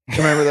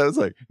 Remember that was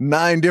like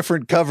 9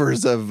 different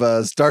covers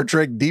of Star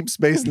Trek Deep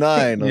Space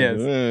Nine.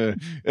 Yes.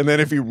 And then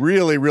if you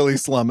really, really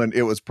slumming,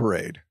 it was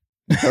Parade.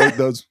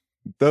 Those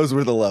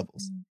were the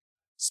levels.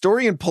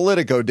 Story in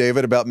Politico,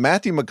 David, about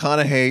Matthew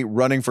McConaughey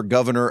running for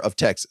governor of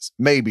Texas.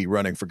 Maybe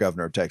running for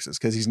governor of Texas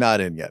because he's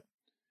not in yet.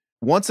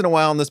 Once in a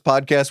while on this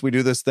podcast, we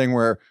do this thing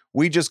where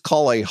we just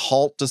call a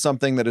halt to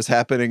something that is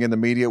happening in the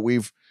media.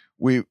 We've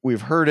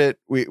heard it.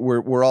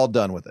 We're all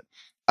done with it.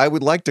 I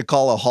would like to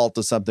call a halt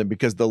to something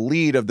because the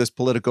lead of this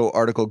Politico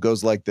article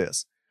goes like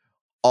this.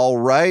 All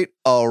right.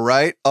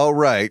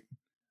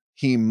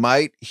 He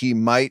might.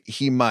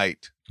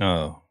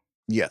 Oh.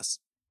 Yes.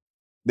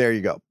 There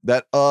you go.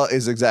 That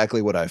is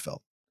exactly what I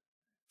felt.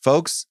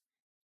 Folks,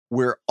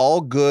 we're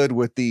all good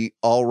with the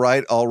all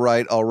right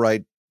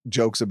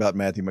jokes about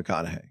Matthew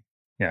McConaughey.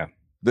 Yeah.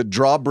 The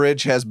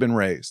drawbridge has been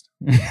raised.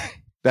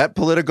 That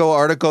Politico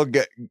article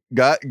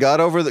got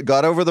over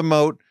the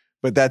moat,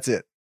 but that's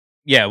it.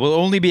 Yeah, we'll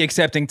only be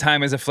accepting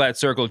time as a flat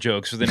circle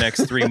jokes for the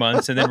next 3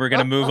 months, and then we're going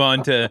to move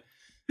on to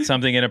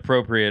something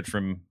inappropriate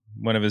from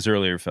one of his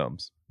earlier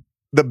films.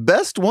 The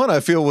best one,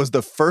 I feel, was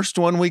the first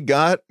one we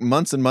got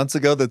months and months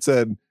ago that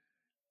said,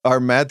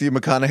 are Matthew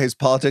McConaughey's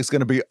politics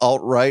going to be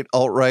alt-right?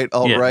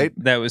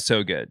 That was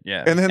so good,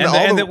 yeah. And then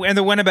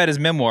the one about his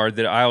memoir,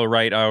 that I'll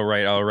write.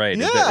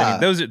 Yeah.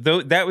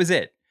 That was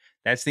it.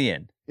 That's the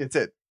end. It's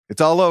it. It's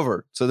all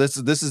over. So this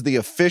is the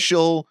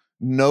official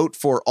note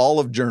for all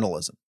of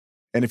journalism.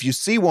 And if you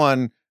see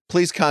one,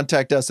 please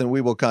contact us and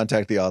we will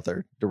contact the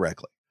author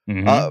directly.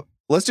 Mm-hmm.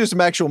 Let's do some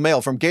actual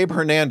mail from Gabe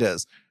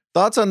Hernandez.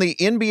 Thoughts on the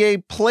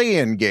NBA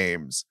play-in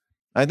games?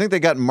 I think they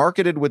got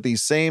marketed with the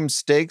same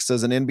stakes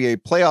as an NBA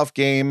playoff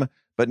game,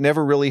 but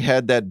never really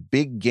had that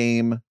big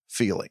game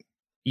feeling.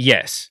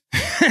 Yes.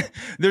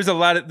 There's a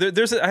lot of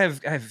I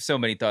have so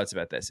many thoughts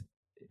about this.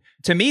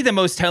 To me, the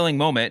most telling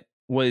moment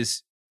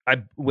was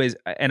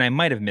and I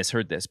might have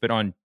misheard this, but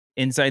on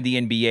Inside the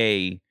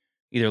NBA,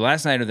 either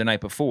last night or the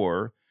night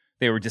before,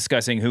 they were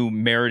discussing who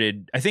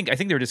merited. I think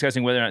they were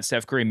discussing whether or not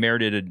Steph Curry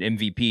merited an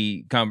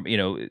MVP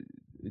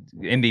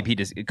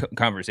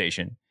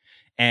conversation,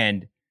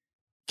 and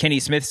Kenny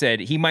Smith said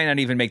he might not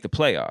even make the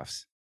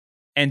playoffs,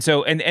 and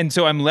so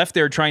I'm left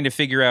there trying to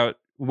figure out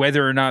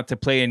whether or not to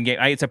play in game.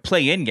 It's a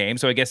play-in game,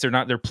 so I guess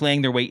they're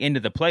playing their way into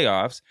the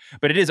playoffs,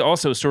 but it is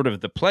also sort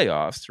of the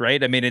playoffs,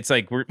 right? I mean, it's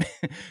like we're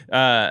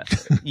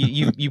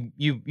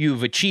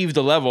you've achieved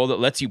a level that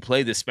lets you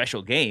play this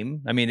special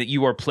game. I mean, that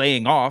you are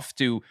playing off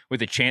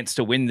with a chance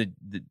to win the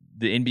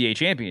NBA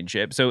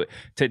championship. So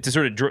to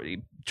sort of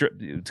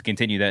to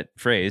continue that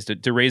phrase,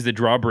 to raise the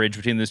drawbridge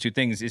between those two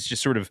things is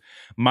just sort of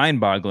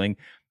mind-boggling.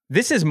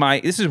 This is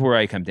where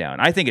I come down.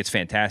 I think it's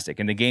fantastic,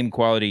 and the game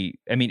quality.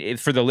 I mean,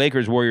 for the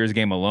Lakers Warriors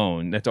game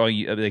alone, that's all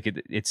you like.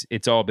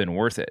 It's all been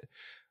worth it.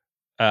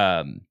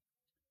 But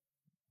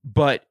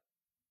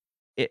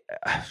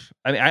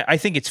I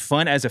think it's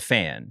fun as a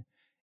fan,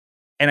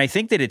 and I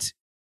think that it's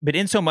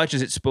in so much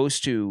as it's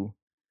supposed to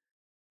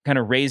kind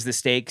of raise the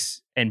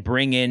stakes and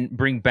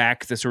bring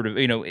back the sort of,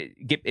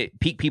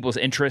 pique people's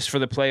interest for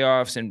the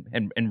playoffs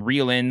and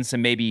reel in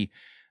some maybe,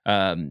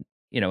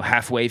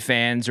 halfway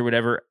fans or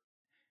whatever.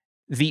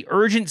 The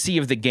urgency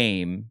of the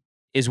game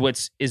is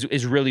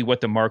really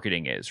what the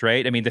marketing is,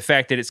 right? I mean, the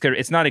fact that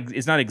it's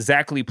not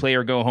exactly play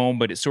or go home,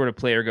 but it's sort of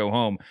play or go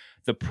home.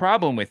 The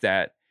problem with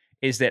that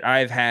is that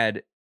I've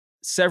had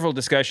several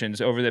discussions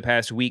over the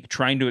past week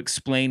trying to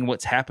explain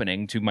what's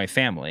happening to my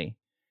family,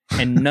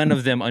 and none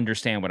of them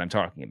understand what I'm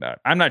talking about.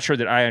 I'm not sure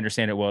that I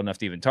understand it well enough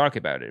to even talk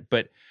about it,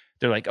 but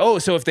they're like, "Oh,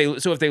 so if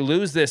they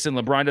lose this and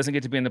LeBron doesn't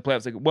get to be in the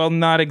playoffs," like, well,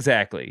 not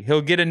exactly.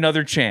 He'll get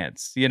another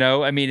chance.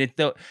 I mean,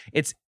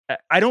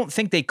 I don't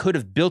think they could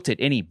have built it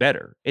any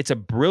better. It's a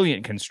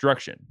brilliant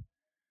construction,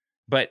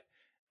 but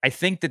I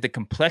think that the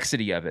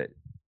complexity of it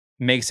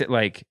makes it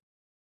like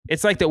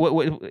it's like I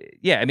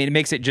mean, it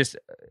makes it just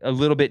a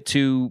little bit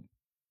too.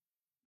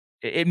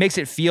 It makes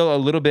it feel a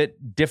little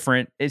bit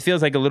different. It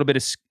feels like a little bit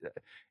of.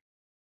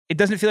 It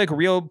doesn't feel like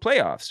real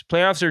playoffs.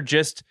 Playoffs are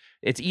just.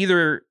 It's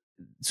either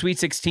Sweet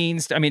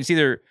 16s. I mean, it's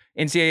either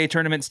NCAA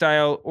tournament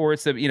style or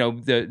it's the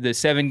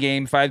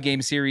 7-game,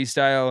 5-game series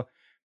style.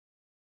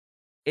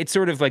 It's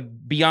sort of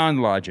like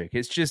beyond logic.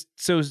 It's just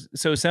so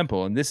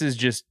simple, and this is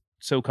just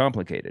so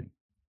complicated.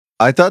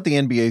 I thought the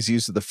NBA's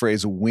use of the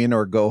phrase "win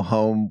or go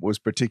home" was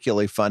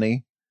particularly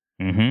funny,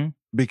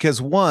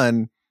 because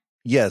one,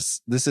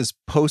 yes, this is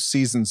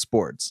postseason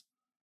sports,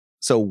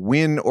 so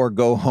win or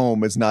go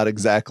home is not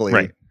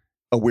exactly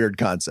a weird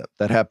concept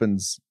that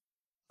happens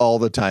all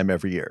the time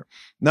every year.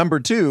 Number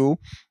two,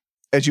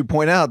 as you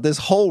point out, this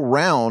whole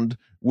round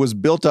was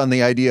built on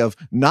the idea of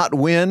not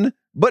win,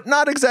 but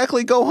not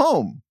exactly go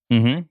home.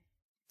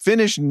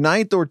 Finish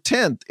 9th or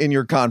 10th in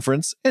your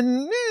conference,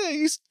 and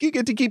you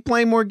get to keep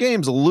playing more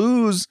games.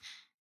 Lose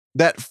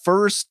that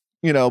first,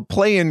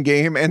 play-in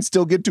game and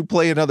still get to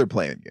play another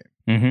play-in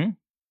game.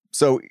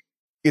 So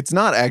it's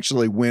not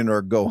actually win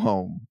or go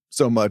home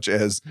so much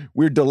as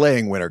we're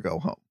delaying win or go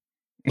home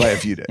by a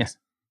few days. Yeah.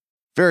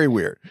 Very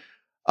weird.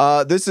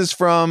 This is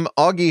from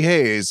Augie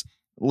Hayes.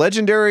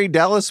 Legendary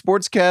Dallas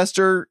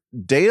sportscaster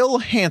Dale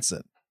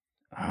Hansen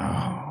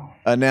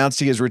announced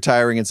he is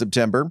retiring in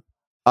September.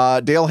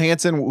 Dale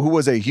Hansen, who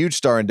was a huge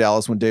star in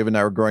Dallas when Dave and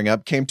I were growing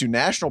up, came to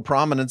national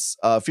prominence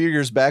a few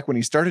years back when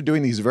he started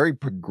doing these very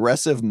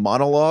progressive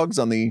monologues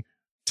on the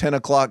 10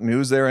 o'clock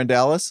news there in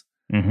Dallas.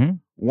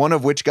 One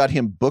of which got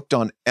him booked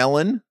on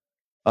Ellen.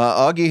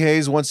 Augie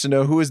Hayes wants to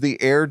know who is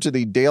the heir to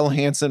the Dale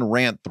Hansen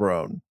rant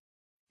throne.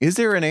 Is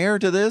there an heir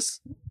to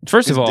this?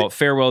 First of all,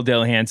 farewell,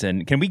 Dale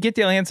Hansen. Can we get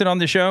Dale Hansen on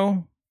the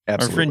show?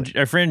 Absolutely.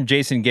 Our friend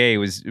Jason Gay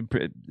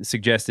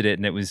suggested it,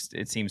 and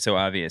it seems so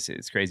obvious.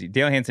 It's crazy.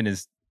 Dale Hansen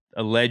is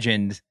a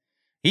legend.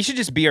 He should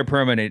just be our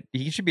permanent.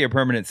 He should be our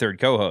permanent third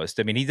co-host.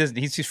 I mean,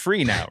 he's just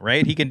free now,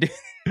 right? He can do.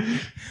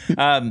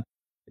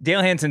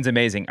 Dale Hansen's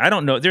amazing. I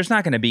don't know. There's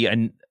not going to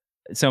be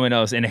someone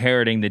else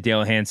inheriting the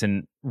Dale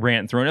Hansen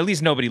rant throne. At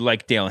least nobody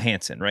like Dale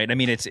Hansen, right? I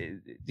mean,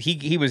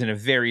 he was in a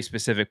very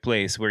specific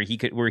place where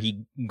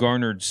he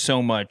garnered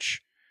so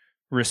much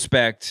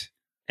respect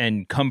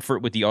and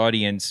comfort with the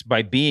audience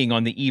by being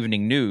on the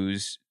evening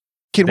news.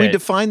 Can we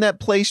define that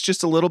place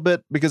just a little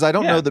bit? Because I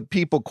don't know that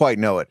people quite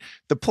know it.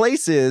 The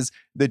place is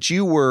that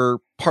you were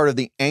part of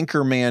the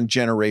anchorman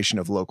generation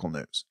of local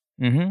news.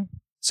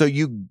 So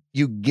you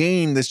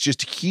gain this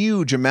just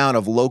huge amount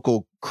of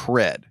local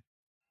cred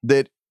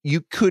that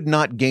you could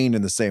not gain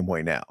in the same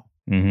way now.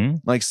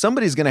 Like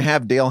somebody's going to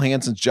have Dale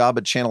Hansen's job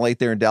at Channel 8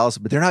 there in Dallas,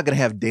 but they're not going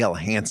to have Dale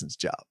Hansen's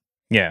job.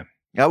 Yeah.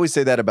 I always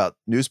say that about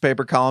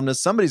newspaper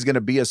columnists. Somebody's going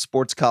to be a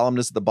sports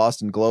columnist at the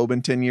Boston Globe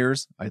in 10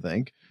 years, I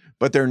think.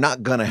 But they're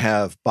not going to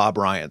have Bob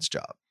Ryan's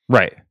job.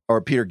 Right. Or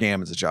Peter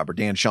Gammon's job or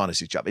Dan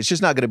Shaughnessy's job. It's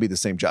just not going to be the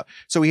same job.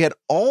 So he had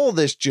all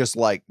this just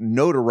like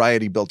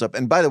notoriety built up.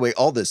 And by the way,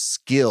 all this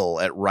skill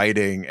at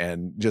writing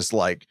and just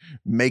like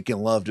making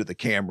love to the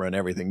camera and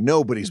everything.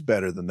 Nobody's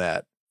better than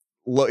that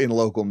in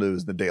local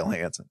news than Dale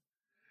Hansen.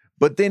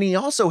 But then he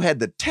also had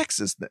the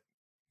Texas thing.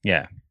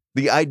 Yeah.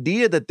 The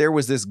idea that there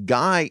was this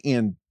guy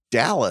in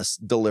Dallas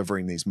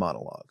delivering these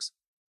monologues.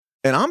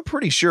 And I'm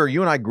pretty sure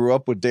you and I grew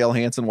up with Dale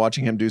Hansen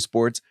watching him do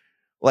sports.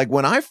 Like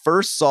when I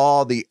first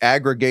saw the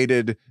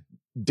aggregated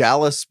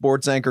Dallas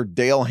sports anchor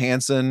Dale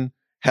Hansen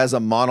has a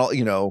monologue,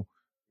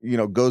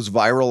 goes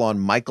viral on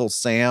Michael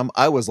Sam,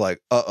 I was like,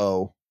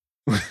 uh-oh.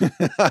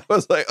 I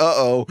was like,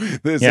 uh-oh.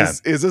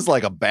 Is this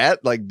like a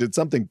bat? Like, did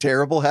something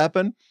terrible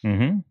happen?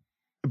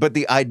 But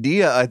the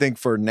idea, I think,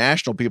 for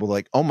national people,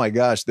 like, oh my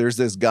gosh, there's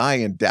this guy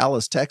in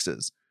Dallas,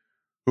 Texas,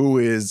 who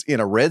is in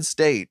a red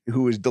state,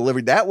 who is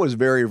delivering. That was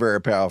very, very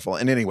powerful.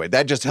 And anyway,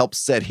 that just helped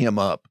set him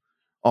up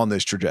on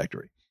this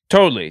trajectory.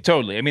 Totally.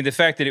 I mean, the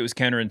fact that it was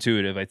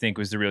counterintuitive, I think,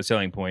 was the real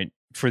selling point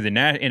for in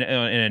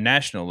a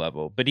national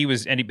level. But he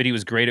was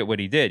great at what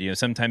he did.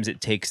 Sometimes it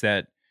takes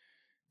that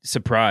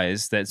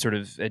surprise, that sort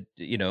of,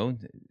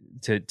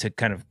 to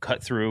kind of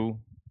cut through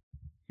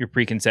your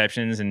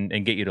preconceptions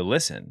and get you to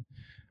listen.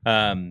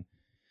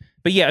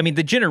 But yeah, I mean,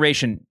 the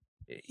generation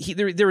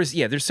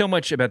there's so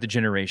much about the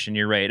generation.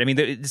 You're right. I mean,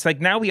 it's like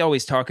now we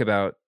always talk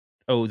about,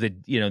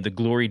 the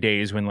glory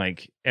days when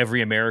like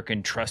every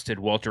American trusted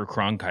Walter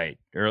Cronkite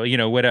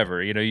or,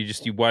 whatever,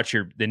 you watch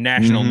the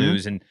national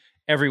news and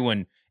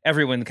everyone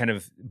kind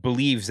of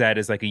believes that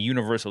as like a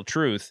universal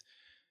truth.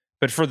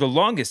 But for the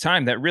longest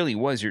time, that really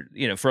was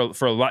for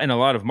a lot, in a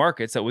lot of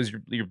markets, that was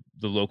the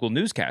local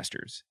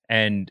newscasters.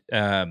 And,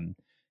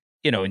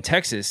 in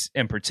Texas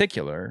in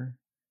particular,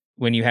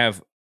 when you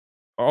have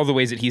all the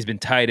ways that he's been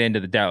tied into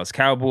the Dallas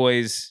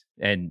Cowboys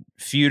and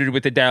feuded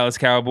with the Dallas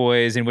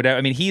Cowboys and whatever.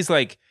 I mean, he's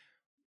like,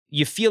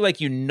 you feel like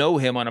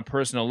him on a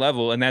personal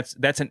level. And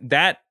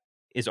that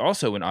is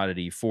also an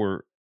oddity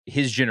for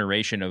his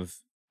generation of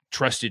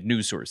trusted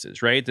news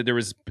sources, right? That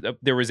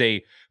there was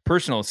a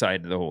personal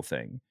side to the whole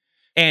thing.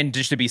 And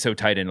just to be so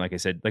tied in, like I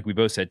said, like we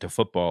both said, to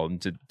football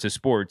and to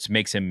sports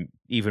makes him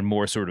even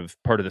more sort of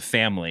part of the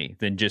family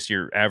than just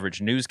your average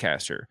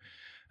newscaster.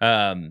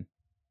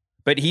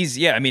 But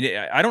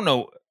I don't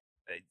know.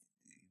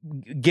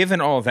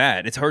 Given all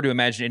that, it's hard to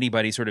imagine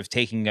anybody sort of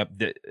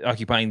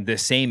occupying the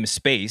same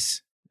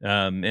space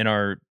in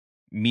our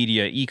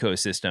media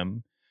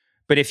ecosystem.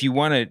 But if you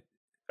want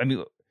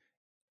to,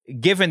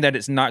 given that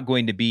it's not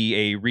going to be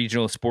a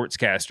regional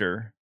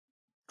sportscaster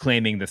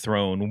claiming the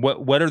throne,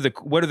 what are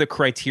the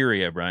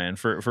criteria, Brian,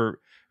 for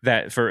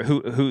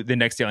who the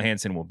next Dale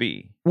Hansen will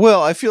be?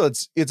 Well, I feel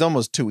it's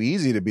almost too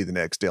easy to be the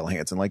next Dale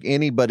Hansen. Like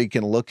anybody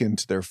can look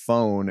into their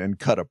phone and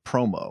cut a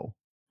promo,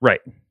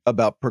 right,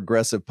 about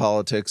progressive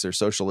politics or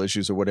social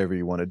issues or whatever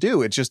you want to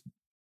do. It's just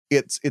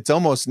it's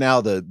almost now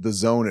the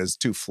zone is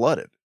too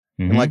flooded.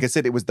 And like I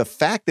said, it was the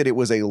fact that it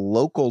was a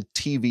local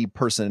TV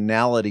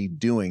personality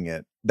doing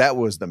it that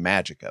was the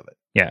magic of it.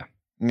 Yeah.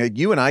 Like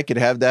you and I could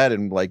have that,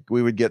 and like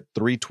we would get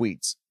 3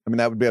 tweets. I mean,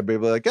 that would be I'd be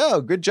like,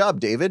 "Oh, good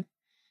job, David."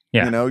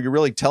 Yeah. You're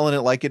really telling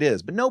it like it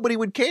is, but nobody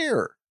would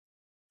care.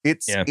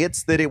 It's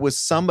that it was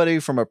somebody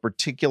from a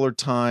particular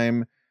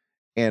time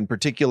and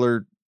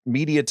particular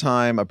media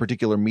time, a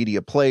particular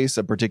media place,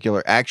 a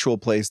particular actual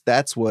place.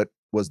 That's what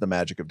was the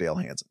magic of Dale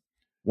Hansen.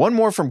 One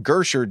more from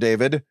Gersher,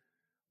 David.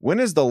 When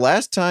is the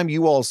last time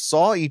you all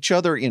saw each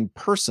other in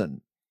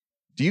person?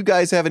 Do you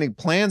guys have any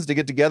plans to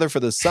get together for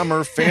the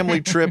summer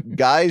family trip,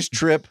 guys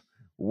trip,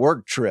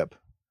 work trip?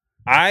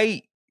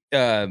 I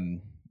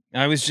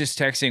was just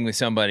texting with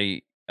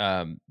somebody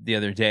the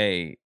other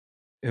day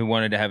who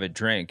wanted to have a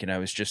drink, and I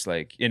was just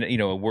like,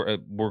 a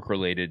work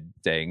related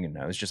thing, and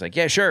I was just like,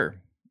 yeah, sure.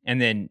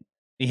 And then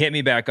he hit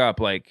me back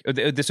up like,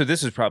 so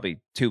this was probably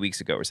 2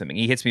 weeks ago or something.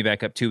 He hits me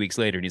back up 2 weeks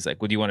later, and he's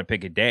like, well, do you want to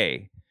pick a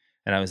day?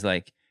 And I was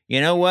like, you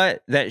know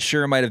what? That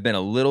sure might have been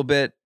a little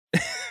bit.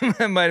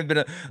 It might have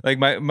been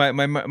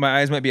my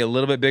eyes might be a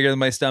little bit bigger than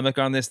my stomach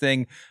on this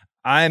thing.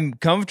 I'm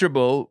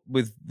comfortable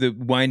with the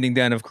winding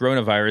down of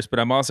coronavirus, but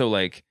I'm also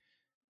like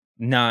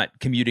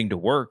not commuting to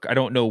work. I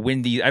don't know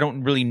I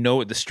don't really know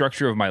what the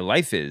structure of my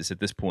life is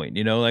at this point.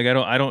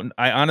 I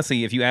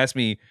honestly, if you ask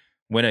me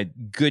when a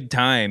good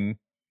time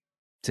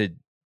to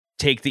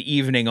take the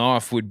evening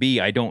off would be,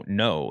 I don't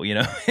know.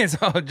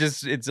 It's all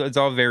just it's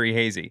all very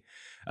hazy.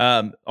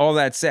 All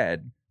that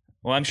said,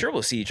 well, I'm sure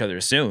we'll see each other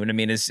soon. I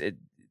mean,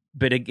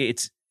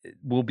 it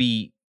will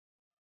be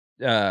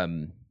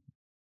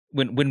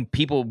when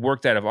people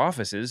worked out of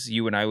offices,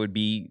 you and I would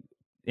be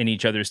in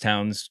each other's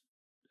towns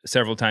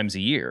several times a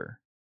year.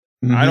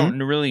 Mm-hmm. I don't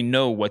really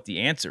know what the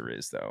answer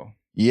is, though.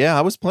 Yeah,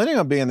 I was planning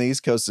on being on the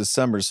East Coast this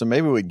summer, so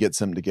maybe we'd get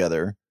some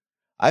together.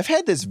 I've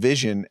had this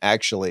vision,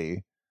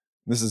 actually.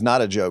 This is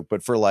not a joke,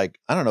 but for like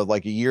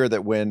a year,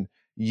 that when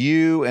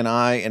you and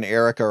I and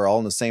Erica are all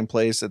in the same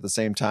place at the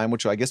same time,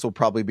 which I guess will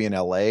probably be in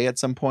LA at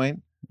some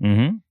point,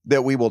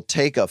 that we will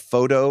take a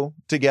photo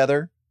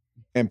together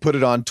and put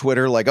it on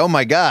Twitter. Like, oh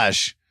my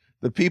gosh,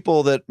 the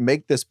people that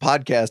make this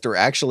podcast are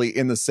actually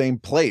in the same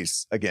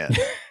place again.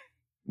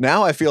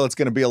 Now I feel it's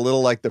going to be a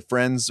little like the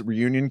Friends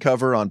reunion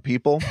cover on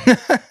People.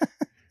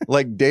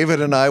 Like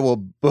David and I will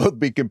both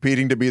be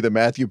competing to be the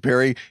Matthew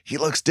Perry. He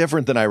looks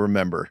different than I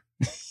remember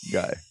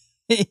guy.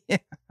 Yeah.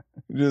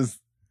 Just,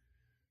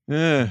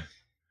 love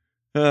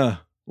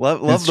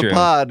the true.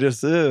 pod.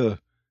 Just, are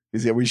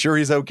we sure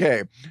he's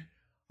okay?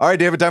 All right,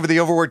 David, time for the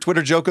Overworked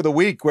Twitter joke of the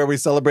week, where we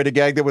celebrate a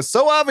gag that was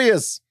so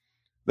obvious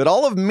that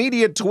all of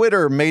media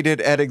Twitter made it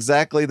at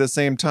exactly the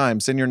same time.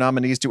 Send your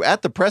nominees to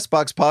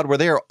 @thepressboxpod, where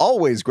they are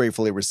always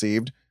gratefully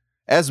received.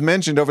 As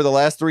mentioned, over the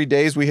last 3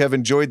 days, we have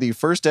enjoyed the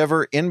first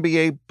ever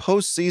NBA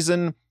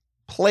postseason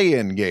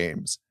play-in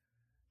games.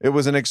 It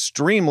was an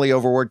extremely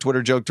overworked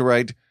Twitter joke to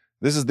write,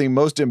 "This is the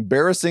most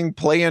embarrassing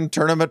play-in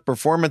tournament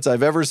performance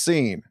I've ever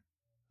seen."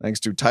 Thanks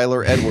to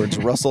Tyler Edwards,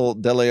 Russell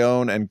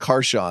DeLeon, and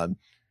Karshawn.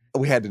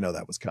 We had to know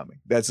that was coming.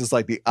 That's just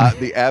like the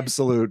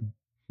absolute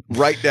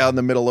right down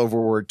the middle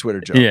overworked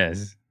Twitter joke.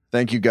 Yes.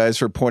 Thank you guys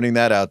for pointing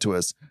that out to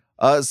us.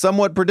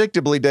 Somewhat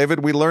predictably,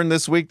 David, we learned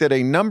this week that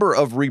a number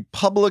of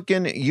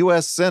Republican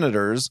U.S.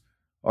 senators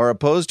are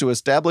opposed to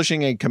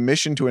establishing a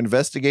commission to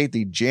investigate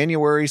the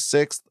January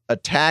 6th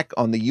attack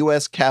on the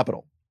U.S.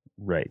 Capitol.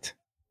 Right.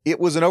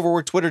 It was an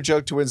overworked Twitter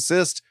joke to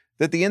insist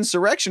that the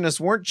insurrectionists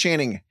weren't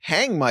chanting,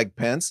 "Hang Mike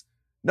Pence."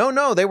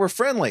 No, they were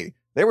friendly.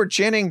 They were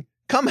chanting,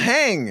 "Come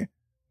hang,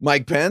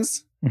 Mike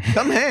Pence.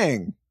 Come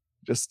hang."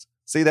 Just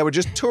see, that were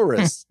just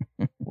tourists.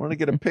 Want to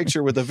get a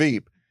picture with a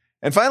Veep.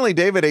 And finally,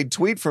 David, a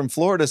tweet from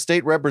Florida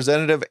State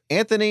Representative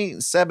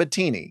Anthony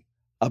Sabatini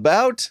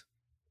about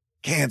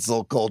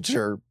cancel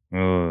culture.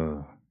 We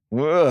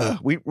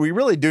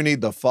really do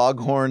need the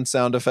foghorn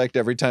sound effect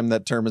every time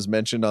that term is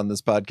mentioned on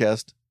this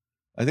podcast.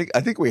 I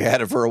think we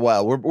had it for a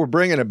while. We're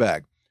bringing it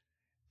back.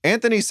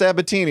 Anthony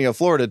Sabatini of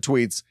Florida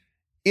tweets,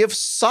 If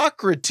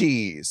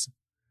Socrates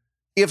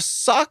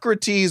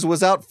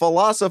was out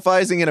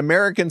philosophizing in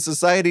American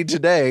society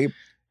today,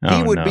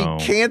 he would be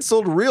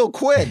canceled real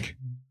quick."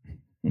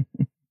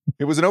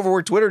 It was an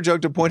overworked Twitter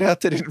joke to point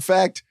out that, in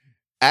fact,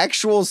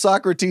 actual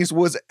Socrates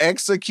was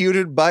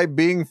executed by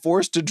being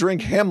forced to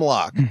drink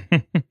hemlock.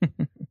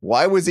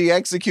 Why was he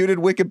executed,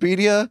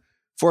 Wikipedia?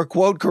 For,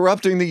 quote,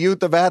 corrupting the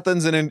youth of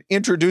Athens and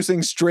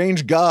introducing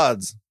strange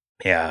gods.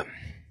 Yeah.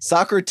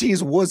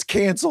 Socrates was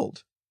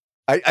canceled.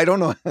 I don't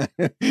know.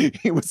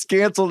 He was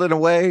canceled in a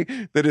way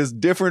that is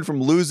different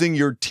from losing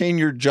your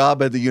tenured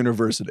job at the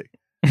university.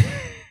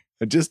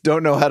 I just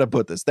don't know how to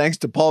put this. Thanks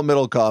to Paul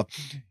Middlecoff.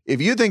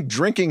 If you think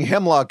drinking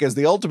hemlock is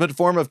the ultimate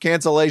form of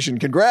cancellation,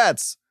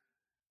 congrats.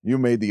 You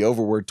made the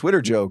overworked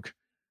Twitter joke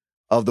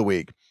of the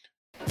week.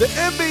 The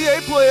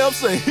NBA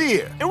playoffs are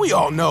here, and we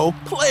all know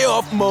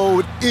playoff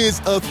mode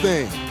is a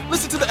thing.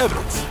 Listen to the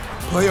evidence.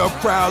 Playoff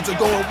crowds are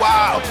going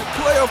wild.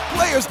 Playoff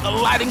players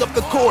are lighting up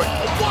the court.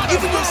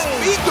 Even your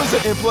speakers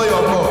are in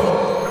playoff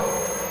mode.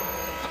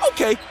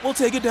 Okay, we'll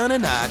take it down a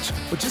notch,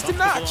 but just a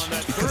notch,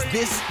 because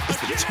this is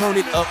the turn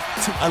it up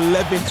to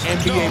 11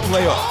 NBA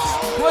playoffs.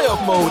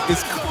 Playoff mode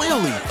is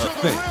clearly a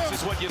thing.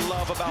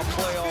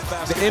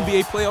 The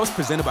NBA playoffs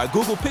presented by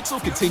Google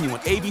Pixel continue on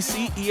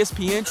ABC,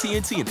 ESPN,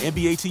 TNT, and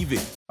NBA TV.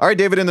 All right,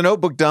 David, in the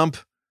notebook dump,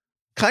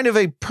 kind of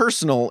a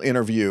personal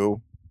interview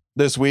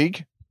this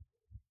week.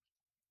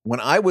 When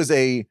I was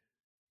a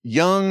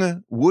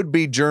young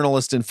would-be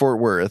journalist in Fort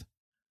Worth,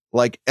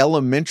 like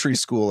elementary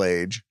school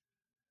age,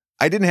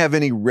 I didn't have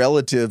any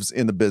relatives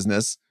in the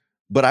business,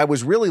 but I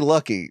was really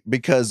lucky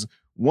because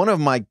one of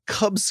my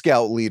Cub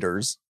Scout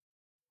leaders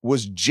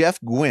was Jeff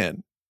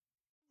Guinn,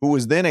 who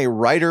was then a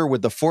writer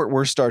with the Fort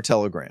Worth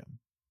Star-Telegram.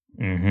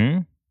 Mm-hmm.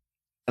 And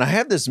I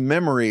have this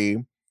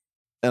memory,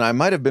 and I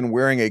might have been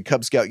wearing a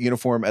Cub Scout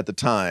uniform at the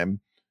time,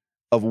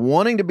 of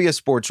wanting to be a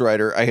sports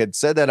writer. I had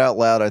said that out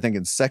loud, I think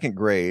in second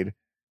grade,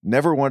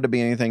 never wanted to be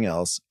anything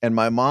else. And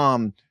my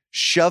mom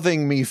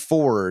shoving me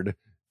forward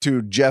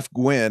to Jeff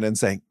Guinn and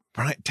saying,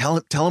 "Brian,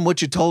 tell him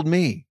what you told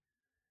me.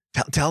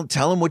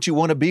 Tell him what you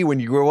want to be when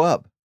you grow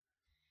up."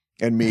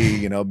 And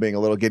me, being a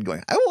little kid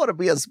going, "I want to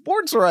be a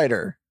sports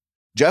writer."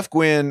 Jeff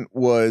Guinn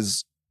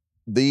was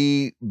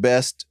the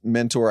best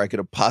mentor I could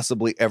have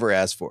possibly ever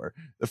asked for.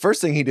 The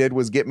first thing he did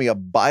was get me a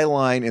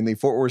byline in the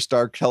Fort Worth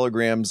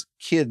Star-Telegram's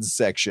kids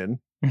section.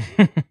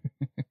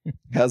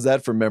 How's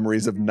that for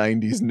memories of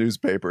 90s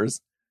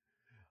newspapers?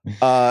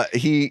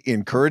 He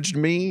encouraged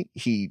me.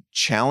 He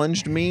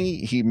challenged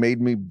me. He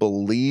made me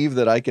believe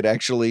that I could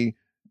actually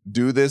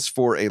do this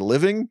for a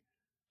living.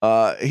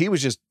 He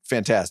was just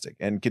fantastic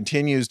and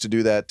continues to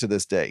do that to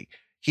this day.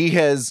 He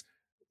has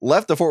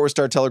left the Fort Worth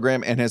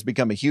Star-Telegram and has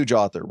become a huge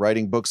author,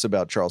 writing books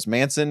about Charles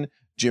Manson,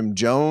 Jim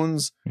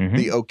Jones,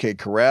 the OK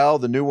Corral.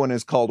 The new one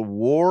is called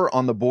War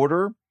on the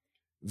Border,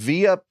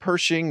 via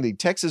Pershing, the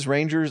Texas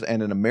Rangers,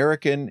 and an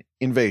American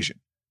Invasion.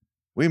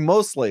 We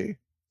mostly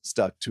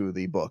stuck to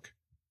the book,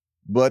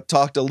 but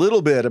talked a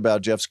little bit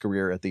about Jeff's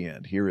career at the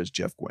end. Here is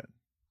Jeff Guinn.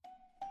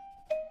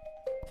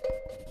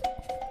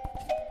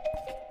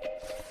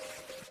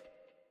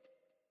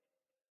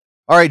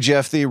 All right,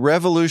 Jeff, the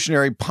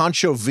revolutionary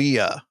Pancho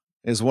Villa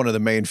is one of the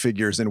main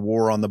figures in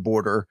War on the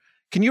Border.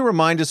 Can you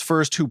remind us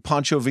first who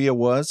Pancho Villa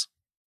was?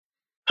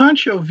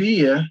 Pancho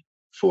Villa,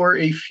 for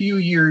a few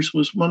years,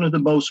 was one of the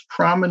most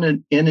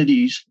prominent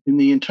entities in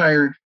the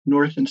entire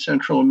North and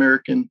Central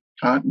American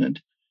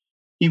continent.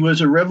 He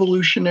was a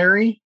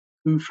revolutionary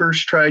who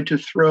first tried to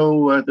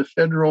throw the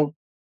federal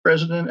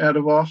president out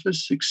of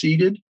office,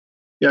 succeeded,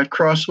 got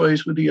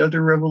crossways with the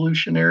other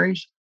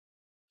revolutionaries,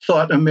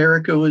 thought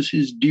America was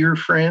his dear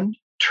friend,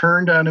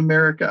 turned on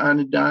America on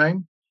a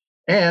dime,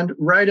 and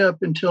right up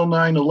until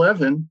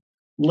 9/11,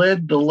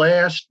 led the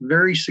last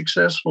very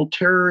successful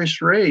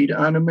terrorist raid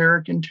on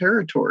American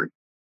territory,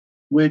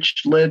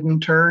 which led in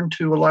turn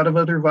to a lot of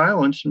other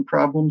violence and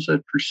problems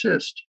that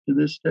persist to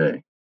this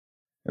day.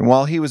 And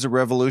while he was a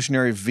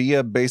revolutionary,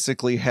 Villa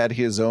basically had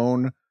his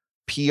own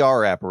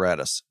PR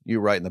apparatus, you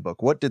write in the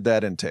book. What did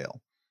that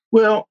entail?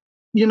 Well,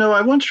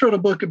 I once wrote a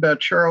book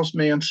about Charles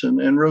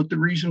Manson and wrote the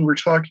reason we're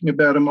talking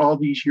about him all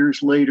these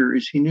years later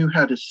is he knew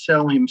how to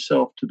sell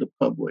himself to the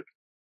public.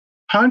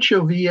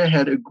 Pancho Villa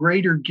had a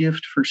greater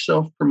gift for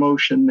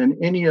self-promotion than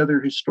any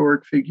other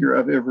historic figure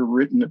I've ever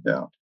written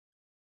about.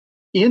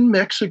 In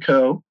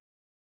Mexico,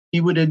 he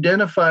would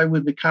identify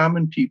with the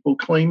common people,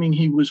 claiming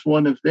he was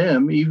one of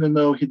them, even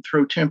though he'd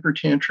throw temper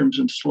tantrums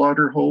and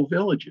slaughter whole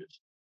villages.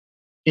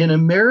 In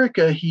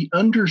America, he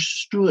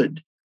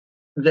understood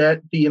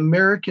that the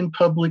American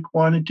public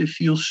wanted to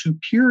feel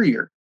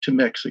superior to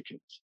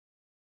Mexicans.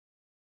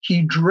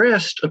 He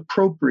dressed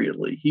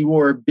appropriately. He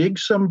wore a big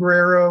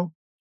sombrero,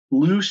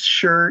 loose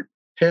shirt,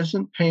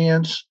 peasant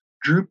pants,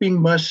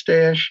 drooping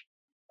mustache,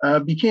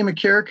 became a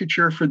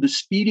caricature for the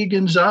Speedy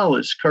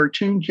Gonzales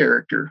cartoon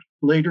character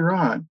later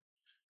on.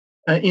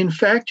 In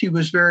fact, he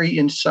was very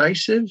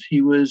incisive.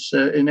 He was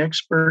an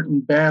expert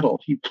in battle.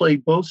 He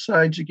played both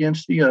sides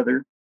against the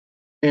other.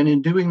 And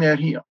in doing that,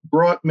 he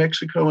brought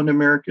Mexico and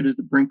America to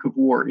the brink of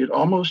war. It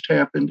almost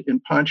happened,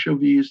 and Pancho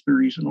Villa is the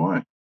reason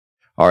why.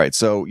 All right,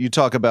 so you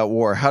talk about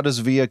war. How does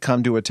Villa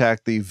come to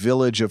attack the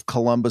village of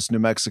Columbus, New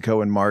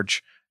Mexico in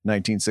March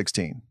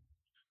 1916?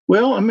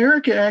 Well,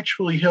 America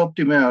actually helped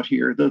him out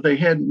here, though they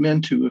hadn't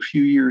meant to a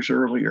few years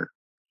earlier.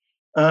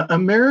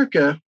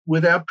 America,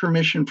 without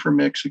permission from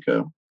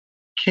Mexico,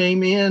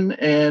 came in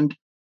and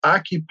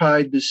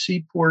occupied the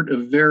seaport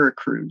of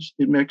Veracruz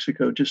in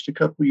Mexico just a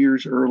couple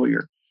years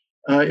earlier.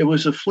 It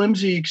was a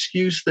flimsy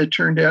excuse that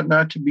turned out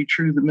not to be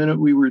true the minute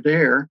we were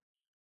there,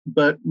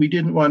 but we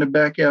didn't want to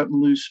back out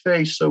and lose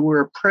face. So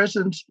we're a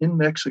presence in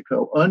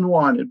Mexico,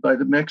 unwanted by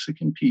the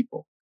Mexican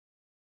people,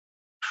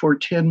 for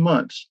 10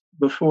 months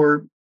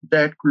before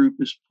that group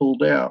is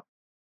pulled out.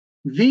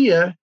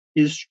 Villa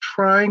is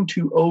trying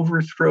to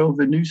overthrow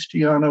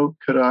Venustiano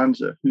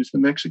Carranza, who's the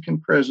Mexican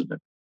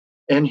president,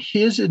 and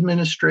his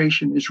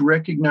administration is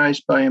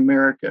recognized by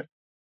America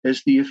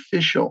as the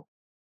official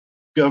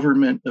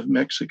government of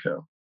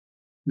Mexico.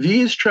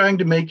 Villa is trying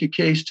to make a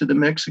case to the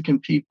Mexican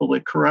people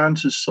that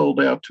Carranza is sold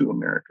out to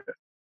America.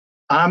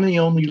 I'm the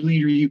only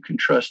leader you can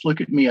trust. Look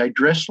at me. I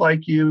dress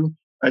like you.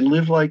 I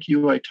live like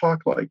you. I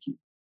talk like you.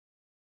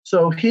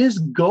 So his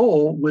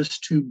goal was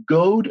to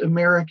goad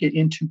America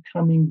into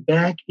coming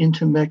back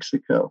into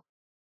Mexico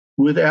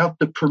without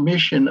the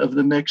permission of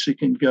the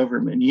Mexican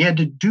government. He had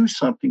to do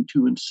something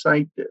to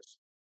incite this.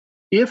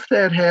 If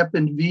that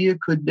happened, Villa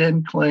could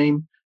then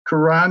claim,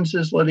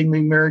 Carranza's letting the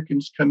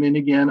Americans come in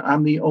again.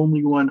 I'm the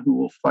only one who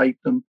will fight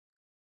them.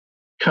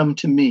 Come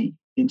to me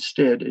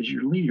instead as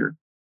your leader.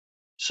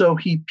 So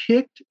he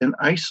picked an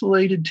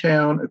isolated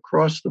town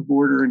across the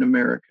border in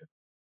America,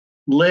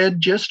 led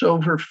just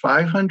over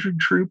 500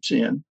 troops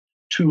in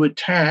to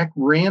attack,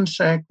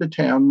 ransack the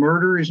town,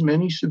 murder as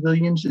many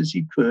civilians as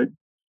he could,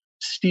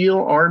 steal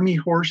army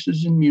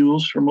horses and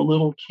mules from a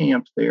little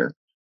camp there,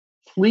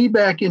 flee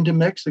back into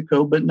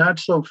Mexico, but not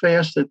so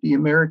fast that the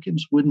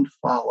Americans wouldn't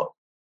follow.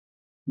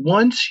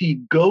 Once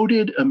he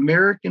goaded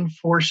American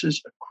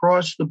forces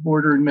across the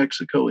border in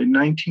Mexico in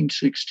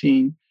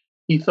 1916,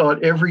 he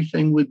thought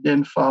everything would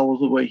then follow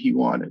the way he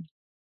wanted.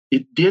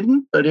 It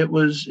didn't, but it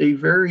was a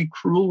very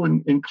cruel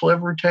and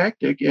clever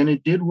tactic, and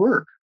it did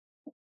work.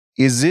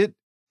 Is it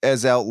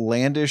as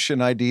outlandish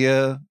an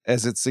idea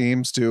as it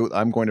seems to,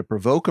 I'm going to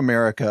provoke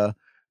America,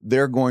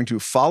 they're going to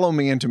follow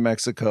me into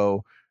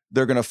Mexico,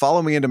 they're going to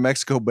follow me into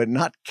Mexico, but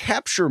not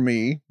capture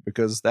me,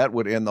 because that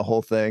would end the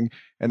whole thing.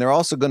 And they're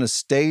also going to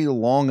stay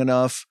long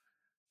enough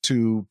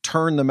to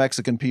turn the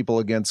Mexican people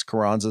against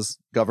Carranza's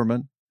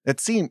government?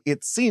 It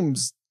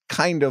seems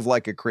kind of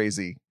like a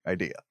crazy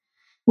idea.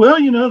 Well,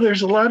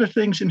 there's a lot of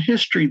things in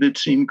history that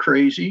seem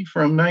crazy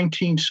from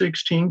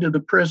 1916 to the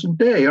present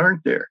day,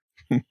 aren't there?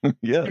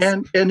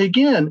 Yes. And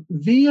again,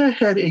 Villa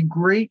had a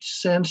great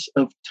sense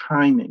of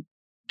timing.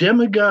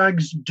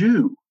 Demagogues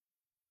do.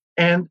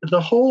 And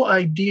the whole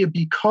idea,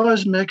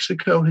 because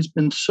Mexico has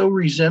been so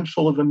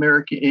resentful of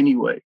America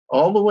anyway,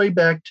 all the way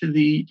back to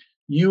the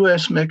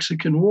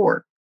U.S.-Mexican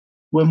War,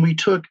 when we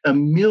took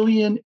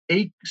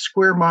 1,000,008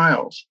 square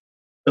miles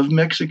of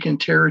Mexican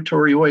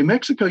territory away.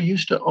 Mexico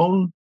used to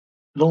own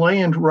the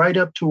land right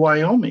up to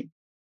Wyoming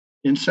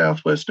in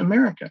Southwest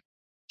America.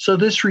 So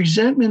this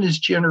resentment is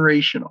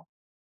generational.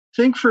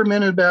 Think for a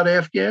minute about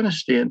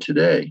Afghanistan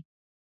today.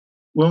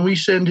 When we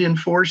send in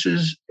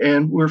forces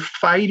and we're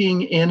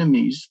fighting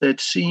enemies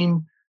that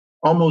seem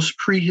almost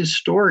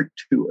prehistoric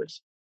to us,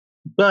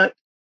 but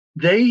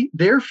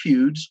their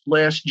feuds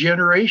last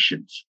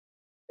generations.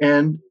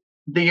 And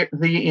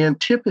the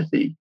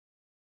antipathy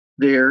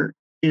there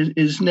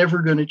is never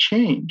going to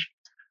change.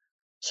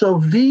 So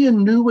Villa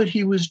knew what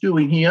he was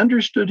doing. He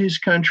understood his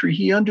country.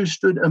 He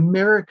understood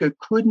America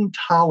couldn't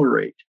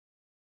tolerate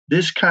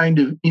this kind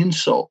of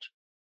insult.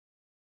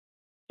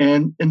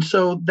 And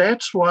so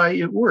that's why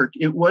it worked.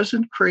 It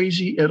wasn't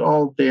crazy at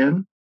all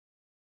then.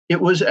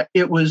 It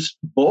was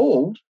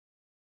bold.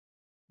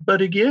 But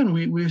again,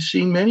 we've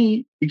seen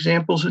many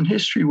examples in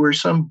history where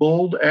some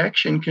bold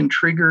action can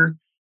trigger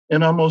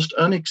an almost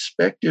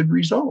unexpected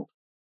result.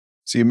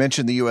 So you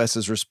mentioned the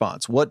U.S.'s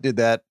response. What did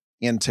that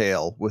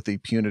entail with the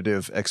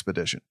punitive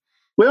expedition?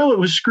 Well, it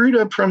was screwed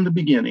up from the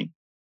beginning.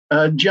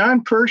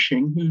 John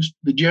Pershing, who's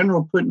the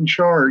general put in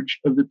charge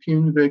of the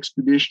punitive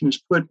expedition, is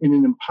put in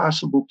an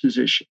impossible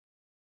position.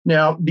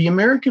 Now, the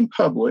American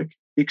public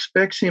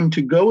expects him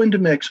to go into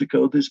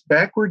Mexico, this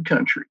backward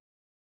country,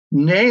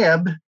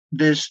 nab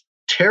this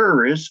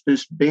terrorist,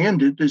 this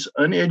bandit, this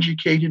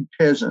uneducated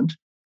peasant,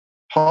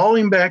 haul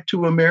him back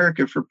to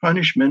America for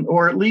punishment,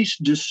 or at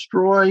least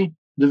destroy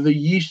the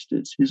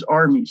Villistas, his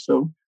army,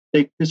 so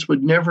this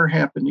would never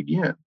happen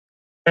again.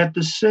 At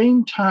the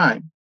same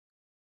time,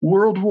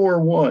 World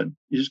War I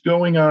is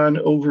going on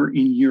over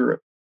in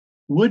Europe.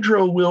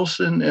 Woodrow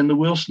Wilson and the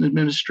Wilson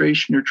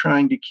administration are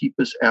trying to keep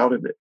us out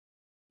of it.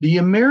 The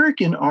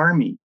American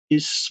army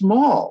is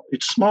small.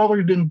 It's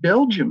smaller than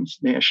Belgium's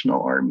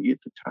national army at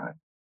the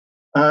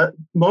time.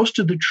 Most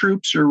of the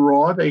troops are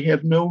raw. They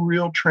have no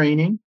real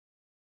training.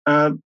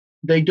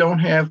 They don't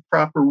have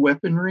proper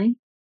weaponry.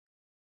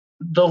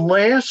 The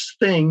last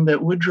thing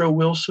that Woodrow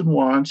Wilson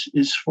wants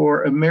is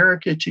for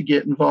America to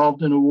get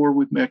involved in a war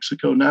with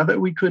Mexico. Not that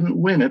we couldn't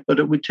win it, but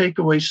it would take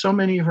away so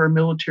many of our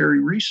military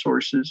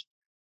resources,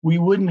 we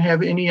wouldn't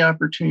have any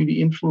opportunity to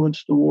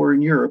influence the war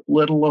in Europe,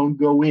 let alone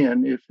go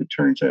in if it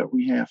turns out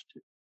we have to.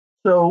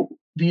 So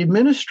the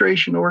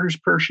administration orders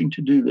Pershing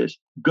to do this.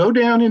 Go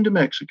down into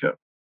Mexico,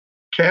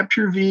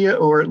 capture Villa,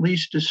 or at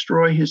least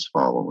destroy his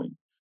following.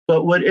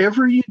 But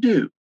whatever you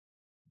do,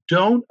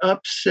 don't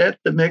upset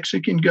the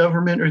Mexican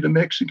government or the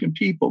Mexican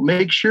people.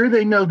 Make sure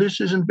they know this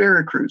isn't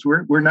Veracruz.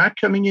 We're not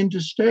coming in to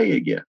stay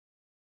again.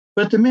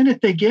 But the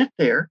minute they get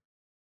there,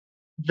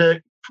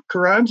 the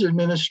Carranza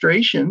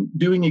administration,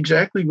 doing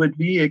exactly what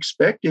Villa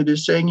expected,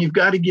 is saying, you've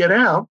got to get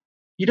out.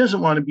 He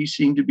doesn't want to be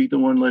seen to be the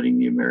one letting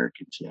the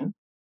Americans in.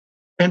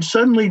 And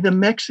suddenly the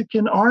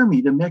Mexican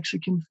army, the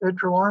Mexican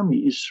Federal Army,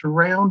 is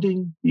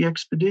surrounding the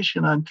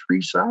expedition on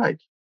three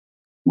sides.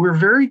 We're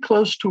very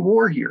close to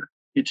war here.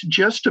 It's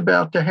just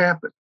about to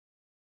happen.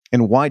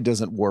 And why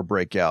doesn't war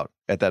break out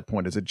at that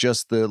point? Is it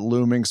just the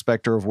looming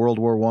specter of World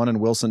War I and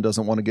Wilson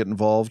doesn't want to get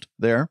involved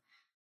there?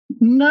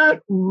 Not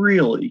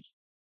really.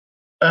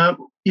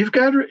 You've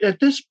got, at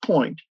this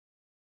point,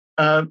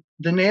 the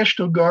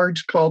National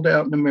Guard's called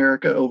out in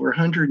America, over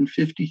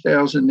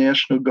 150,000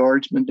 National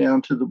Guardsmen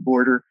down to the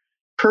border.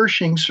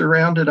 Pershing,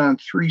 surrounded on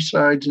three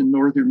sides in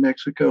northern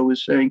Mexico,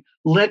 is saying,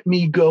 let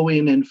me go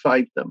in and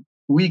fight them.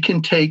 We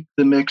can take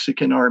the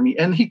Mexican army.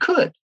 And he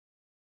could.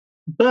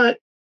 But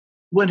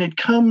when it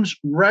comes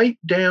right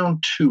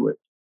down to it,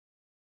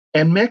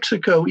 and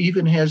Mexico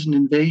even has an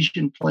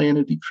invasion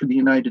plan for the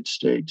United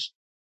States,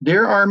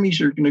 their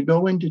armies are going to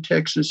go into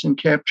Texas and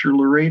capture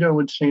Laredo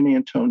and San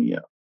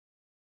Antonio.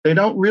 They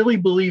don't really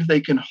believe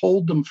they can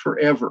hold them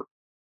forever,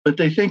 but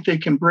they think they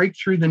can break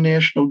through the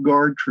National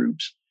Guard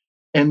troops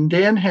and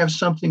then have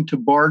something to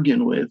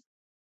bargain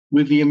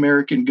with the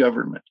American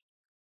government.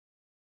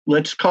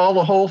 Let's call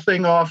the whole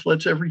thing off.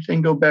 Let's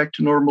everything go back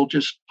to normal.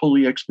 Just pull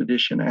the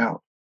expedition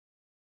out.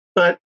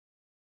 But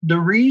the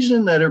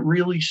reason that it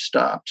really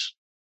stops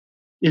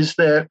is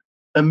that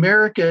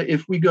America,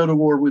 if we go to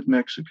war with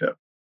Mexico,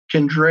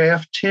 can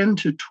draft 10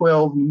 to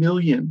 12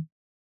 million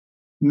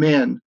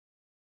men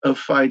of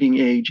fighting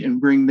age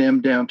and bring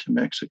them down to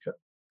Mexico.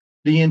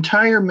 The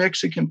entire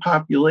Mexican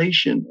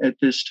population at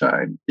this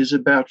time is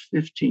about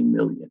 15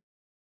 million.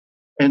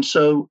 And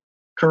so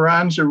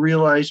Carranza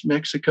realized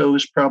Mexico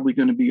is probably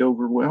going to be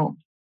overwhelmed.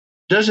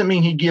 Doesn't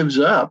mean he gives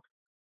up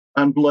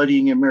on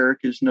bloodying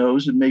America's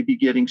nose and maybe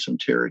getting some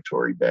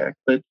territory back,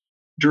 but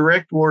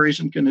direct war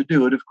isn't going to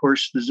do it. Of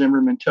course, the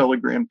Zimmerman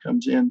telegram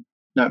comes in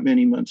not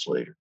many months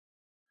later.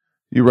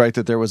 You write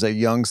that there was a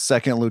young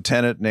second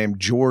lieutenant named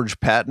George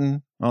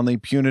Patton on the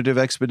punitive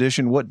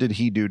expedition. What did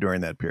he do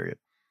during that period?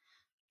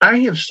 I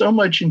have so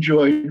much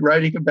enjoyed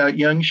writing about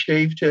young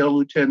Shavetail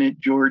Lieutenant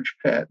George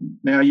Patton.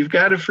 Now, you've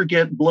got to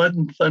forget Blood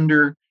and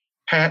Thunder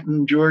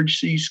Patton, George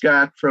C.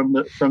 Scott from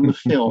the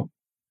film.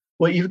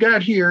 What you've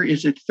got here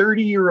is a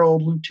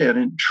 30-year-old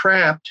lieutenant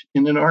trapped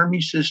in an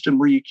army system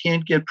where you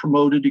can't get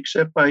promoted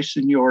except by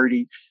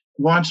seniority,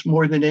 wants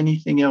more than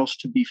anything else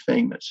to be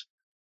famous.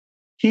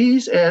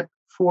 He's at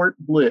Fort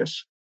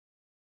Bliss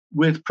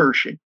with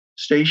Pershing,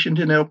 stationed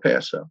in El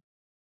Paso.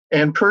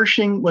 And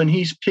Pershing, when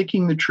he's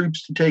picking the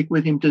troops to take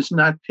with him, does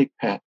not pick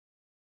Patton.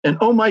 And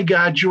oh my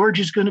God, George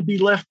is going to be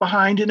left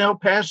behind in El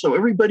Paso.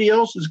 Everybody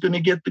else is going to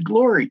get the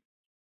glory.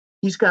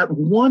 He's got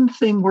one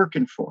thing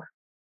working for him.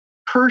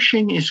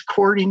 Pershing is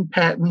courting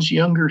Patton's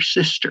younger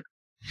sister.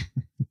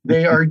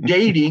 They are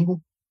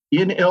dating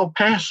in El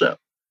Paso.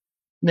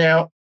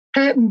 Now,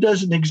 Patton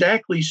doesn't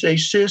exactly say,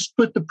 sis,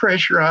 put the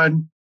pressure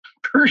on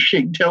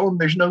Pershing, tell him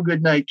there's no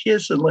good night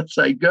kiss unless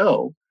I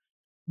go.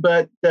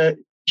 But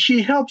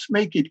she helps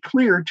make it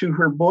clear to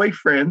her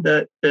boyfriend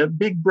that the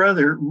big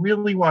brother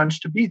really wants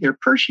to be there.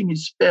 Pershing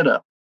is fed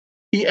up.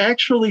 He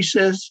actually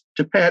says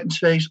to Patton's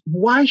face,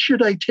 why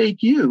should I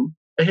take you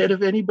ahead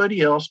of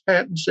anybody else?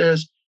 Patton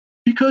says,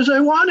 because I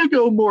want to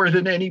go more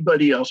than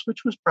anybody else,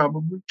 which was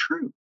probably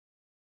true.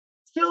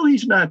 Still,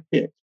 he's not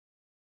picked.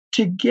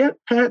 To get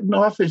Patton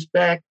off his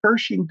back,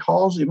 Pershing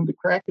calls him at the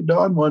crack of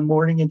dawn one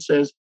morning and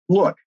says,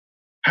 look,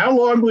 how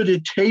long would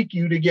it take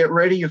you to get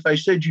ready if I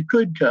said you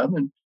could come?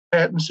 And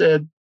Patton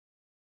said,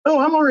 oh,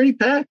 I'm already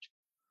packed.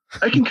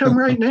 I can come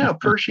right now.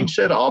 Pershing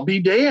said, I'll be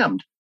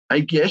damned. I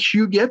guess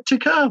you get to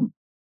come.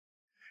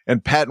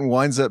 And Patton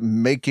winds up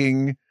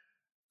making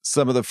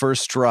some of the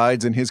first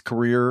strides in his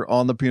career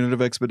on the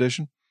punitive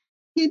expedition.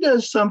 He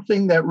does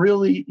something that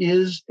really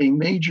is a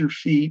major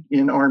feat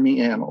in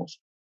Army annals.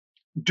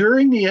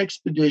 During the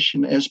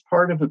expedition, as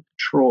part of a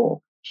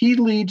patrol, he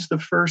leads the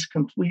first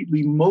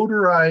completely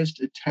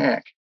motorized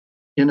attack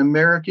in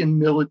American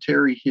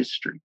military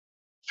history.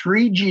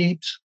 3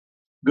 Jeeps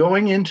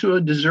going into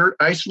a desert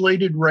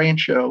isolated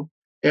rancho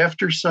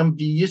after some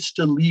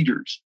Villista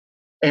leaders.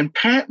 And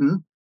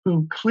Patton,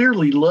 who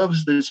clearly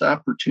loves this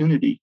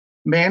opportunity,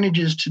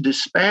 manages to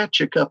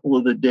dispatch a couple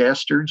of the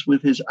dastards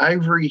with his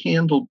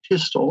ivory-handled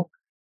pistol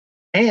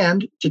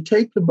and to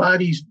take the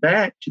bodies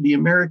back to the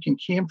American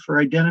camp for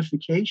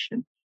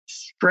identification,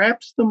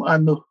 straps them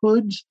on the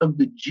hoods of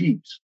the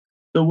Jeeps,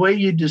 the way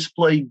you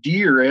display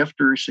deer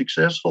after a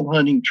successful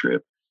hunting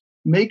trip,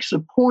 makes a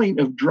point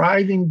of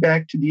driving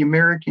back to the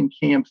American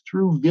camp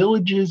through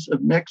villages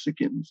of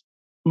Mexicans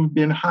who've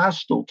been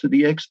hostile to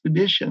the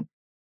expedition.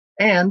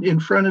 And in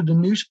front of the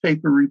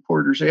newspaper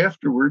reporters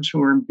afterwards,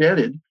 who are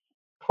embedded,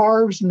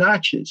 carves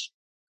notches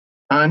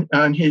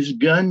on his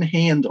gun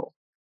handle.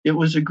 It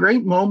was a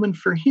great moment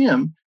for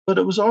him, but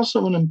it was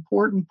also an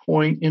important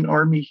point in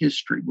Army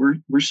history.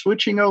 We're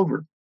switching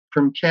over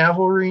from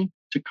cavalry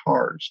to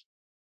cars.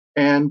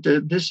 And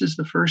this is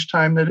the first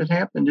time that it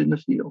happened in the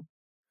field.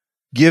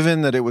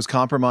 Given that it was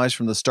compromised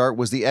from the start,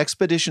 was the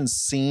expedition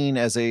seen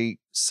as a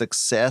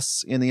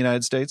success in the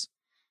United States?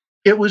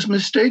 It was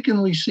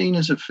mistakenly seen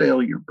as a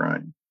failure,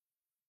 Brian.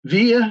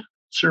 Villa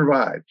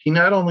survived. He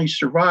not only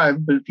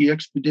survived, but the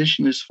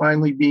expedition is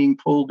finally being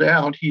pulled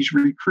out. He's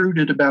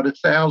recruited about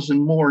 1,000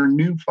 more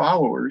new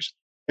followers,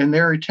 and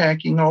they're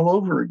attacking all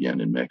over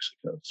again in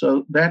Mexico.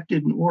 So that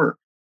didn't work.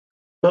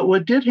 But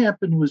what did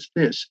happen was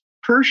this.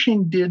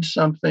 Pershing did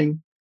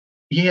something.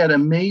 He had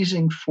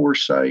amazing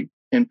foresight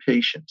and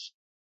patience.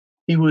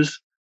 He was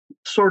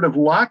sort of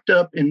locked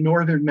up in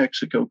northern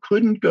Mexico,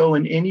 couldn't go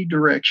in any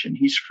direction.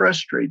 He's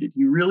frustrated.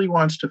 He really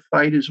wants to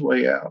fight his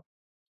way out.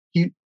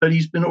 But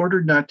he's been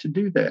ordered not to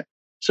do that.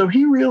 So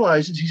he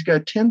realizes he's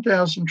got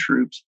 10,000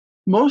 troops,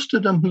 most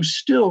of them who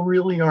still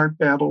really aren't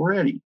battle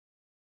ready.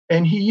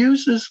 And he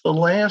uses the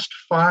last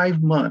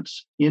 5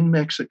 months in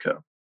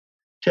Mexico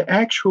to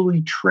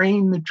actually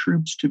train the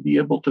troops to be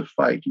able to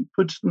fight. He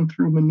puts them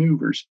through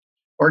maneuvers,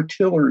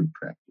 artillery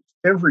practice,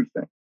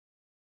 everything,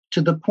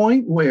 to the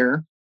point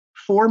where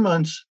 4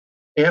 months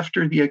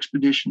after the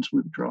expedition's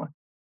withdrawn,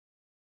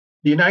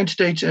 the United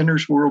States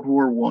enters World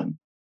War I.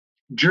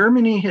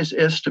 Germany has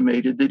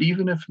estimated that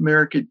even if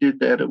America did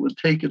that, it would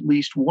take at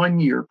least 1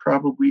 year,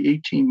 probably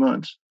 18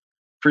 months,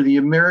 for the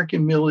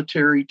American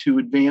military to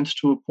advance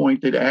to a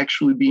point that'd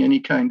actually be any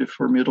kind of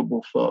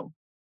formidable foe.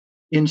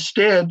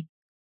 Instead,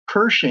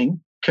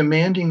 Pershing,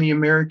 commanding the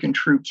American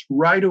troops,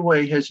 right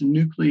away has a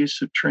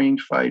nucleus of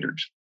trained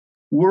fighters.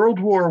 World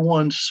War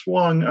I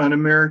swung on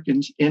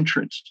Americans'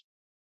 entrance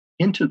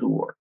into the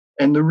war.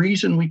 And the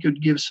reason we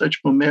could give such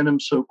momentum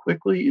so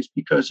quickly is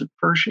because of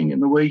Pershing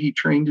and the way he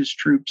trained his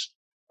troops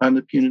on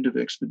the punitive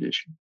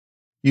expedition.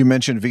 You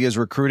mentioned Villa's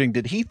recruiting.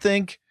 Did he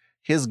think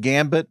his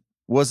gambit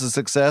was a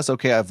success?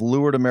 Okay, I've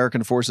lured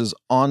American forces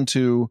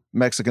onto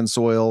Mexican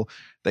soil.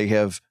 They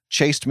have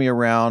chased me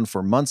around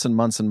for months and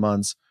months and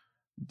months.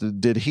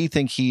 Did he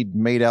think he'd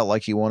made out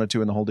like he wanted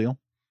to in the whole deal?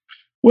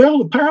 Well,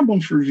 the problem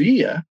for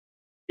Villa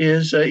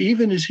is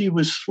even as he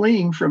was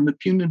fleeing from the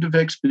punitive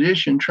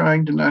expedition,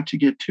 trying to not to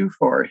get too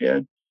far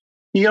ahead,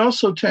 he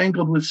also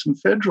tangled with some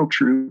federal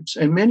troops,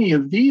 and many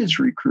of Villa's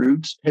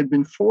recruits had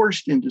been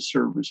forced into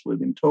service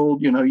with him,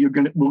 told,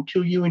 we'll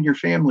kill you and your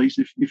families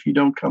if you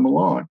don't come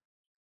along.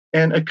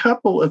 And a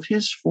couple of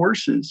his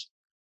forces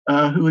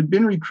who had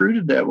been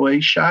recruited that way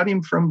shot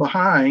him from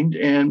behind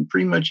and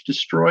pretty much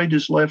destroyed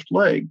his left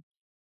leg.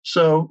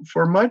 So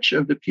for much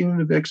of the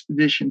punitive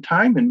expedition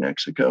time in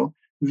Mexico,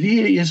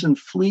 Villa isn't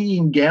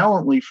fleeing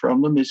gallantly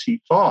from them as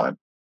he thought.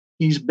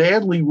 He's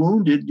badly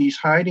wounded. He's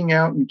hiding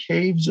out in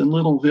caves and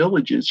little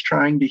villages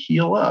trying to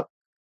heal up.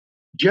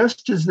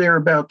 Just as they're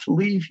about to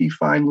leave, he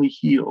finally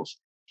heals.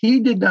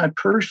 He did not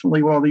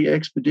personally, while the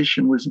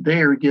expedition was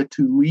there, get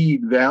to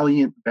lead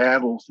valiant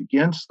battles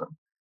against them.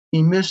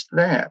 He missed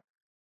that.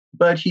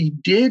 But he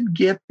did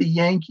get the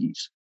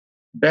Yankees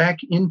back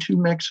into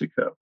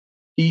Mexico.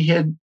 He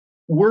had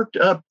worked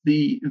up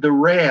the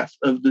wrath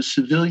of the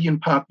civilian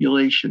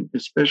population,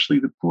 especially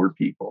the poor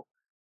people.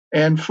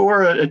 And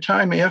for a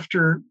time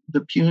after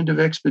the punitive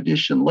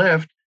expedition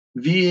left,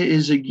 Villa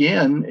is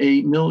again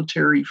a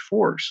military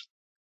force.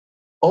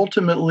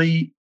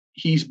 Ultimately,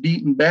 he's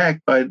beaten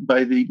back by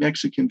the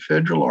Mexican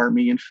Federal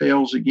Army and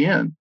fails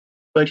again.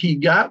 But he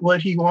got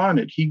what he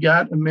wanted. He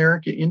got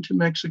America into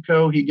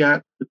Mexico. He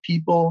got the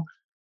people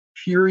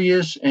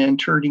furious and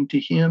turning to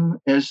him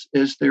as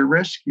their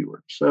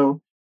rescuer.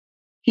 So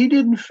he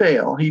didn't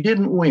fail. He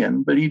didn't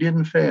win, but he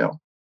didn't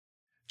fail.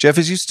 Jeff,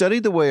 as you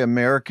studied the way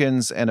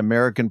Americans and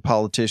American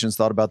politicians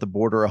thought about the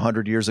border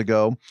 100 years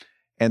ago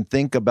and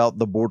think about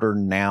the border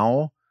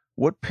now,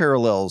 what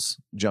parallels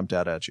jumped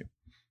out at you?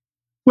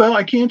 Well,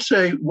 I can't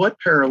say what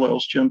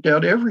parallels jumped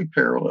out. Every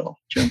parallel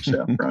jumps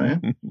out,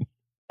 Brian.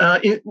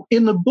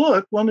 In the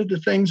book, one of the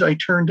things I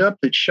turned up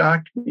that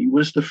shocked me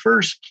was the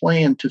first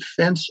plan to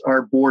fence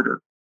our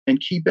border and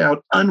keep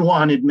out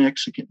unwanted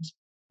Mexicans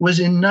was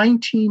in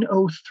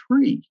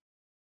 1903.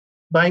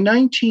 By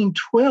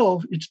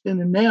 1912, it's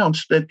been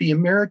announced that the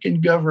American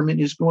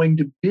government is going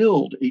to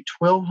build a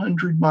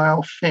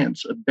 1,200-mile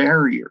fence, a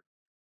barrier,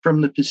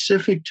 from the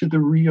Pacific to the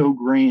Rio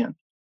Grande.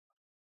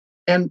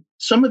 And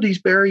some of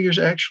these barriers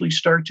actually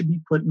start to be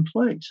put in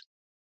place.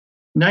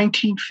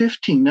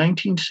 1915,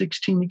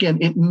 1916, again,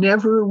 it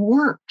never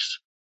works.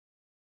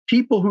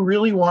 People who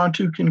really want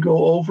to can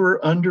go over,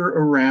 under,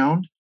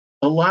 around.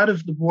 A lot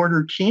of the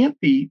border can't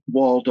be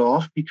walled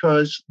off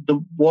because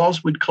the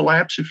walls would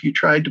collapse if you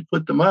tried to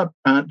put them up.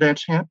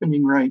 That's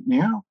happening right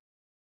now.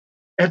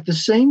 At the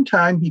same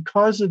time,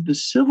 because of the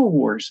civil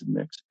wars in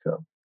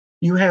Mexico,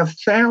 you have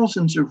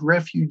thousands of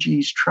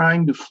refugees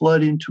trying to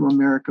flood into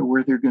America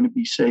where they're going to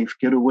be safe,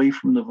 get away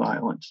from the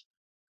violence.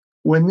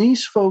 When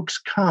these folks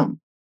come,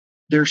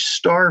 they're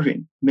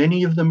starving.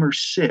 Many of them are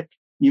sick.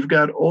 You've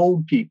got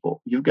old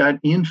people. You've got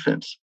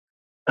infants,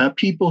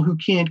 people who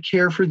can't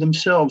care for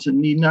themselves and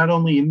need not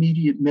only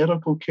immediate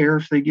medical care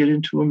if they get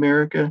into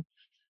America,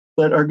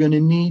 but are going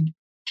to need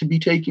to be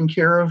taken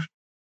care of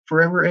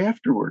forever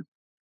afterward.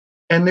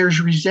 And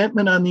there's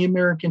resentment on the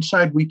American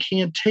side. We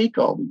can't take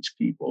all these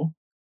people.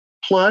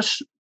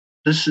 Plus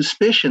the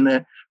suspicion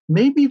that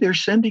maybe they're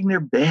sending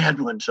their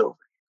bad ones over.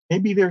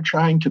 Maybe they're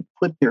trying to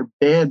put their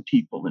bad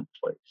people in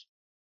place.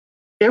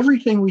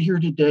 Everything we hear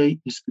today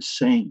is the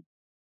same.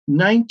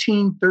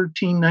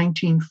 1913,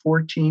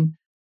 1914,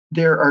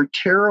 there are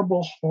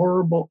terrible,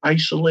 horrible,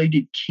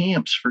 isolated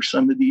camps for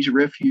some of these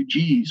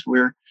refugees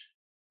where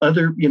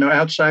other,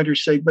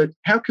 outsiders say, but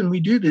how can we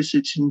do this?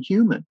 It's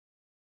inhuman.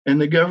 And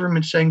the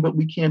government's saying, but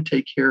we can't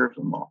take care of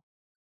them all.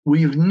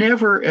 We've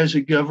never, as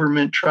a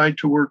government, tried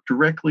to work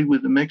directly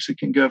with the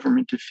Mexican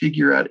government to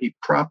figure out a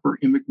proper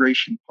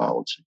immigration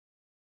policy.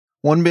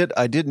 One bit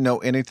I didn't know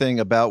anything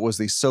about was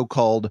the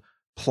so-called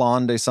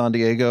Plan de San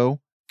Diego.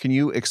 Can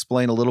you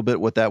explain a little bit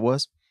what that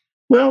was?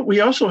 Well, we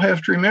also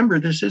have to remember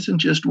this isn't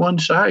just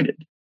one-sided.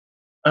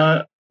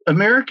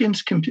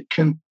 Americans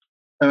can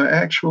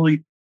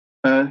actually,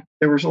 there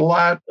was a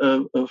lot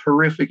of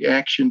horrific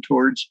action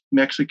towards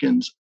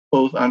Mexicans,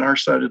 both on our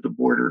side of the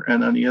border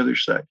and on the other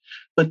side.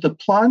 But the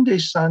Plan de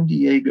San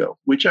Diego,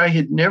 which I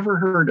had never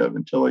heard of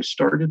until I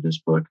started this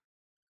book,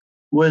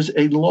 was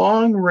a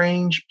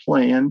long-range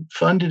plan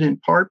funded in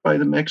part by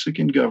the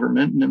Mexican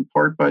government and in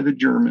part by the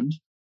Germans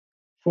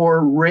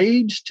for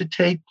raids to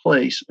take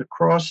place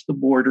across the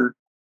border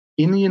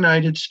in the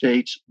United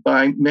States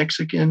by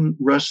Mexican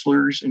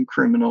rustlers and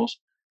criminals,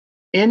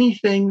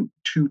 anything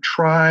to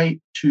try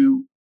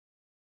to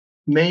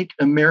make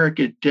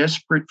America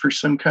desperate for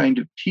some kind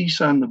of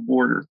peace on the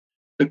border.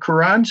 The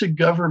Carranza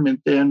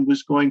government then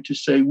was going to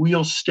say,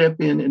 we'll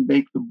step in and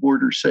make the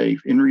border safe.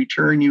 In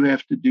return, you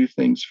have to do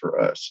things for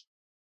us.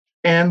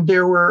 And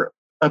there were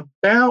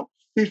about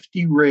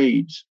 50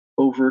 raids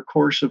over a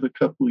course of a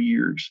couple of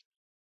years.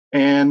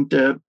 And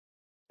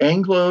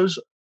Anglos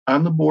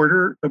on the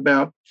border,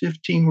 about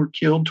 15 were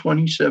killed,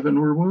 27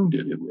 were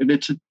wounded. And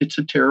it's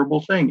a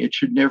terrible thing. It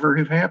should never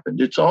have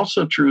happened. It's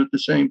also true at the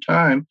same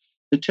time,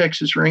 the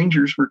Texas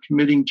Rangers were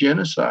committing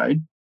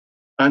genocide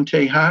on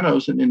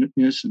Tejanos and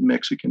innocent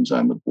Mexicans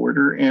on the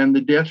border. And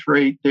the death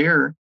rate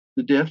there,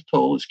 the death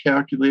toll is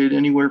calculated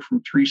anywhere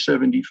from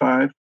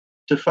 375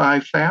 to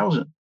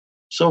 5,000.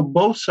 So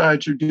both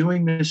sides are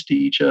doing this to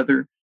each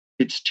other.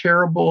 It's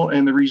terrible.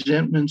 And the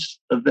resentments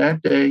of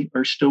that day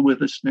are still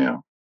with us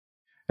now.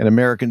 And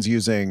Americans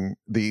using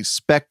the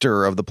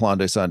specter of the Plan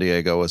de San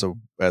Diego as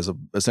a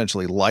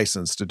essentially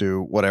license to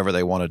do whatever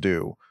they want to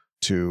do,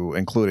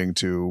 including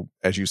to,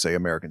 as you say,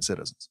 American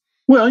citizens.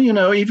 Well,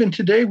 even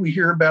today we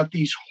hear about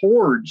these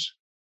hordes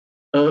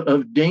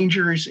of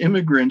dangerous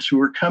immigrants who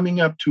are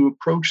coming up to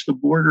approach the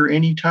border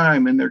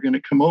anytime, and they're going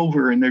to come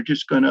over and they're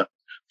just going to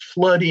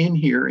flood in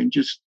here and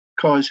just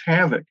cause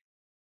havoc.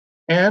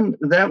 And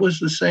that was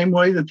the same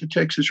way that the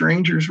Texas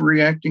Rangers were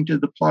reacting to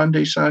the Plan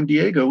de San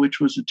Diego, which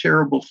was a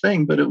terrible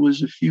thing, but it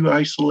was a few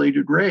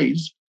isolated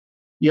raids.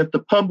 Yet the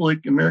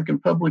public, American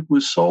public,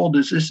 was sold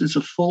as this is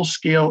a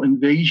full-scale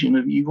invasion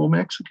of evil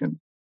Mexicans.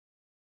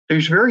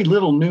 There's very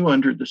little new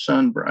under the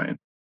sun, Brian.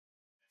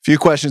 Few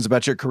questions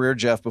about your career,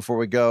 Jeff, before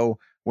we go.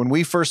 When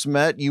we first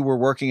met, you were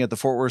working at the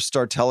Fort Worth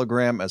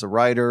Star-Telegram as a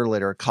writer,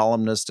 later a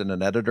columnist and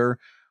an editor.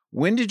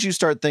 When did you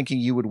start thinking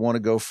you would want to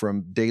go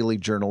from daily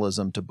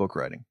journalism to book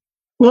writing?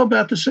 Well,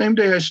 about the same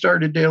day I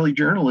started daily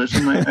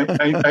journalism.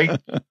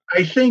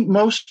 I think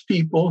most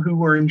people who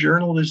were in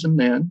journalism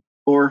then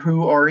or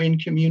who are in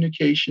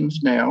communications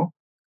now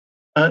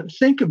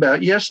think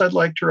about, yes, I'd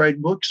like to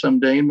write books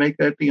someday and make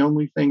that the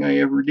only thing I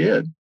ever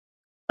did.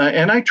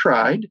 And I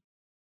tried.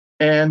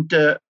 And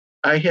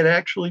I had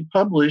actually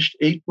published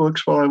 8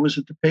 books while I was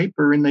at the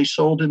paper, and they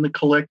sold in the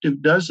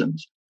collective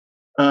dozens.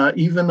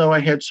 Even though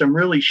I had some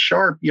really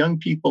sharp young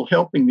people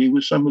helping me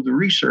with some of the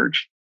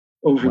research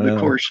over the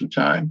course of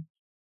time.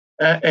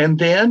 And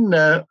then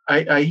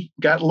I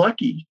got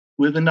lucky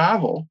with a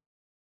novel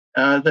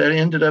that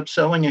ended up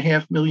selling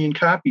 500,000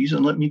 copies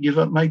and let me give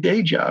up my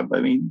day job. I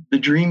mean, the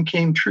dream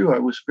came true. I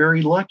was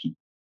very lucky.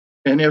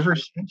 And ever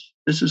since,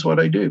 this is what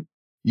I do.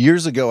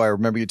 Years ago, I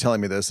remember you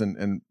telling me this,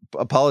 and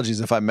apologies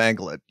if I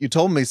mangle it. You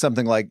told me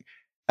something like,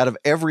 out of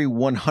every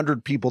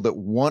 100 people that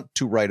want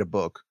to write a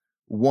book,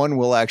 one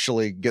will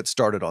actually get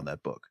started on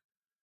that book.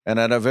 And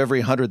out of every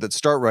 100 that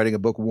start writing a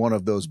book, one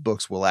of those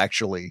books will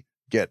actually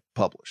get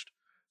published.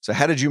 So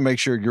how did you make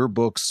sure your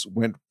books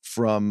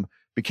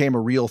became a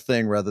real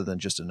thing rather than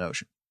just a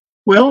notion?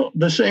 Well,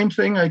 the same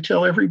thing I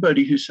tell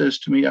everybody who says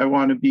to me, I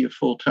want to be a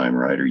full-time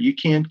writer. You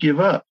can't give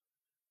up.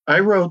 I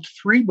wrote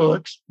 3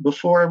 books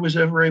before I was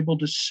ever able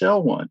to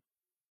sell one.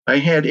 I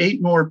had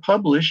 8 more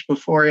published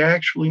before I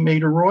actually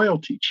made a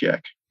royalty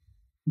check.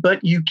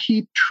 But you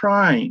keep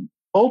trying.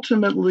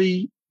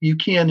 Ultimately, you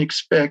can't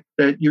expect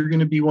that you're going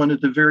to be one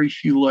of the very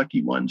few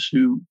lucky ones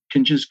who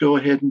can just go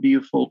ahead and be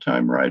a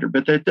full-time writer.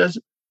 But that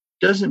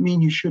doesn't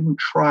mean you shouldn't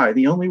try.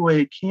 The only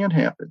way it can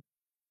happen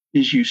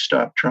is you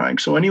stop trying.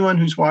 So anyone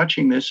who's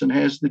watching this and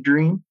has the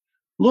dream,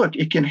 look,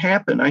 it can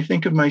happen. I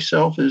think of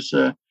myself as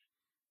an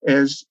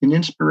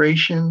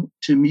inspiration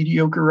to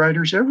mediocre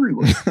writers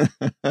everywhere.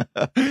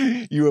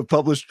 You have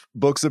published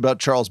books about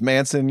Charles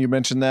Manson. You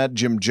mentioned that.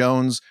 Jim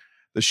Jones,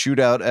 the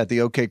shootout at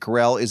the OK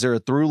Corral. Is there a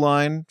through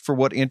line for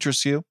what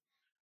interests you?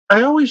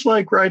 I always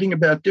like writing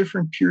about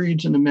different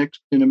periods in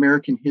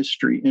American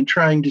history and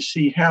trying to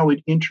see how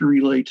it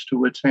interrelates to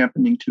what's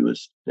happening to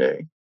us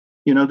today.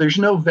 There's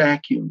no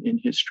vacuum in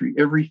history.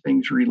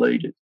 Everything's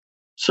related.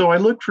 So I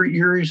look for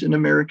eras in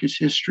America's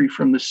history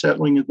from the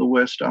settling of the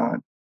West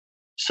on.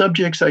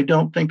 Subjects I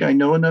don't think I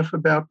know enough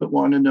about, but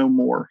want to know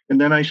more.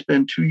 And then I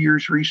spend 2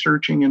 years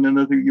researching and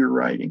another year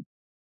writing.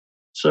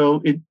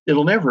 So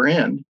it'll never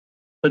end,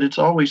 but it's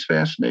always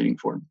fascinating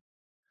for me.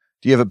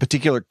 Do you have a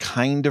particular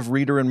kind of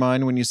reader in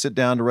mind when you sit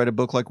down to write a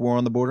book like War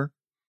on the Border?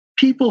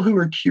 People who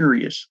are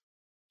curious,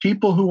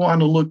 people who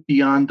want to look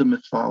beyond the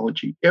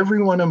mythology.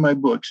 Every one of my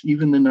books,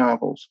 even the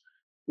novels,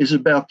 is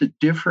about the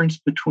difference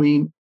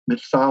between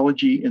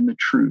mythology and the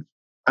truth.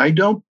 I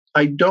don't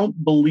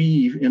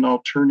believe in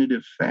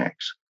alternative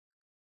facts.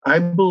 I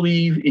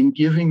believe in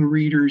giving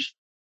readers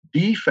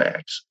the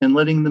facts and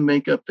letting them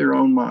make up their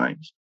own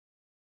minds.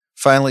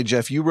 Finally,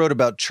 Jeff, you wrote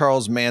about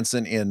Charles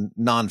Manson in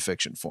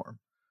nonfiction form.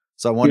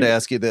 So I wanted to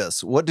ask you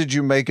this. What did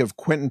you make of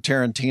Quentin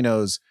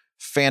Tarantino's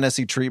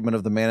fantasy treatment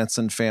of the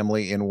Manson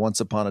family in Once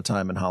Upon a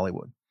Time in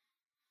Hollywood?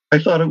 I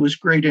thought it was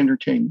great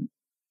entertainment.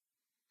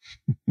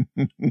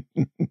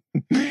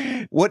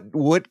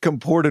 What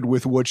comported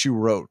with what you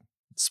wrote?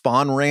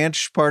 Spawn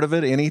Ranch part of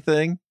it?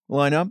 Anything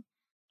line up?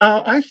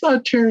 I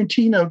thought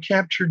Tarantino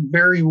captured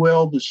very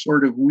well the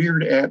sort of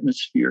weird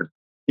atmosphere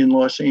in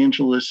Los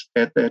Angeles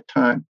at that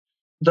time.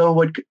 Though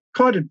what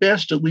caught it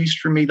best, at least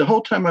for me, the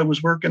whole time I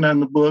was working on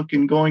the book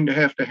and going to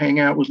have to hang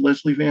out with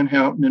Leslie Van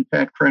Houten and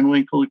Pat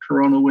Krenwinkel at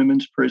Corona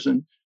Women's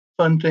Prison,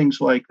 fun things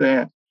like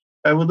that,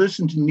 I would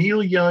listen to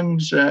Neil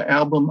Young's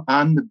album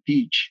On the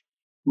Beach,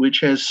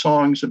 which has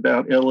songs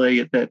about LA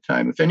at that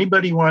time. If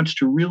anybody wants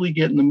to really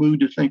get in the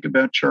mood to think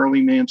about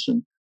Charlie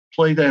Manson,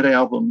 play that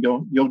album.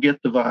 You'll get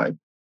the vibe.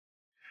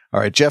 All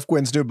right. Jeff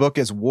Guinn's new book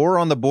is War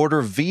on the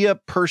Border via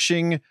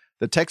Pershing,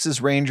 the Texas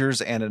Rangers,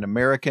 and an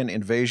American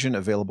Invasion,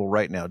 available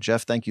right now.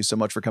 Jeff, thank you so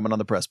much for coming on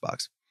the Press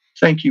Box.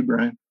 Thank you,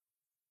 Brian.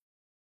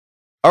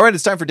 All right.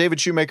 It's time for David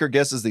Shoemaker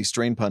guesses the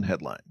strain pun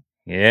headline.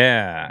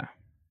 Yeah.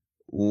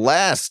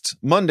 Last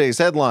Monday's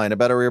headline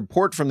about a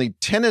report from the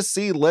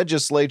Tennessee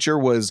legislature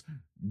was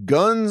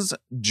Guns,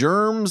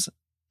 Germs,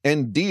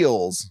 and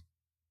Deals.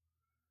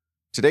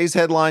 Today's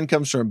headline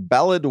comes from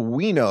Ballad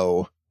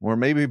Wino, or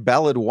maybe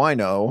Ballad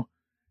Wino.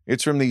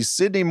 It's from the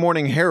Sydney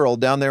Morning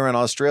Herald down there in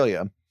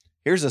Australia.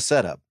 Here's a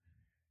setup.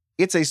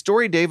 It's a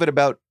story, David,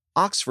 about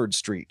Oxford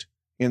Street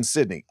in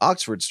Sydney,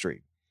 Oxford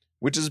Street,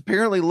 which is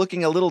apparently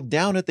looking a little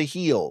down at the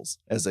heels,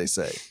 as they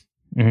say.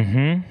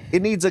 Mm-hmm.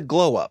 It needs a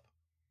glow up.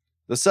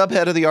 The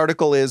subhead of the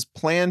article is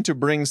Plan to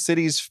Bring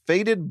City's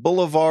Faded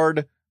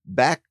Boulevard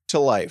Back to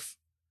Life.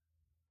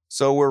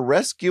 So we're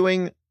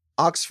rescuing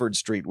Oxford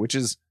Street, which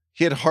has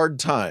hit hard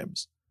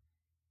times.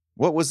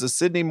 What was the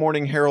Sydney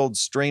Morning Herald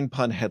strain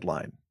pun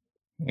headline?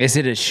 Is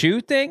it a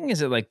shoe thing?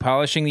 Is it like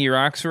polishing your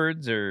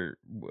Oxfords or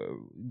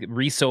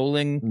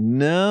resoling?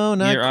 No,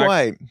 not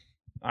quite.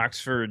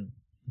 Oxford,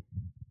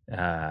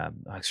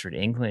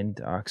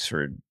 England,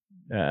 Oxford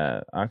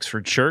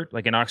shirt,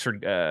 like an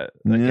Oxford,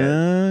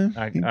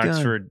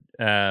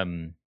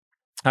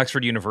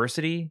 Oxford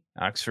University,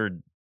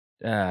 Oxford.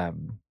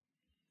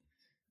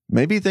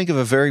 Maybe think of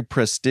a very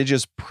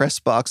prestigious press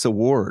box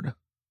award.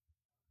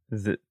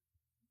 The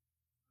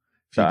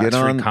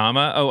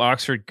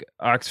Oxford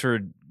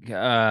Oxford.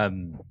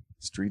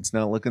 Street's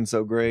not looking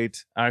so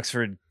great.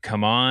 Oxford,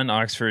 come on,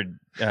 Oxford.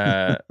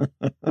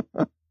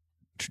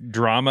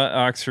 Drama,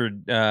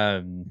 Oxford.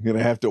 You're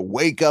gonna have to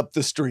wake up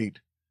the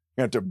street.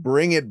 You have to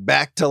bring it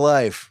back to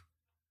life.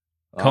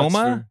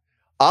 Coma?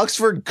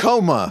 Oxford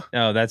Coma.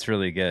 Oh, that's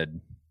really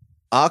good.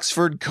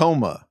 Oxford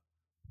Coma.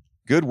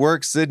 Good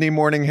work, Sydney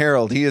Morning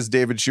Herald. He is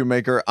David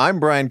Shoemaker.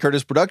 I'm Brian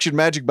Curtis. Production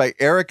magic by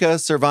Erica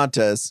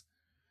Cervantes.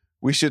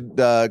 We should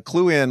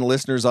clue in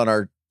listeners on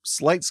our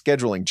slight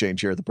scheduling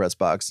change here at the Press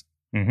Box.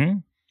 Mm-hmm.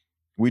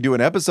 We do an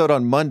episode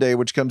on Monday,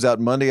 which comes out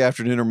Monday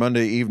afternoon or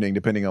Monday evening,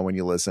 depending on when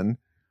you listen.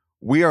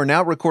 We are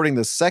now recording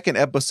the second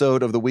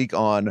episode of the week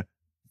on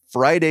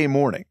Friday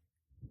morning.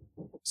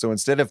 So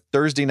instead of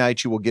Thursday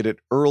night, you will get it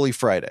early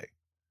Friday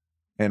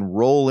and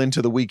roll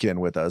into the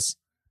weekend with us.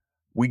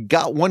 We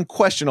got one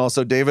question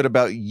also, David,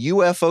 about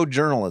UFO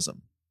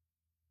journalism.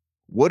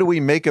 what do we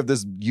make of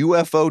this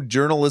UFO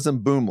journalism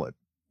boomlet?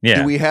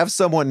 Yeah. Do we have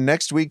someone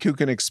next week who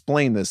can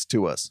explain this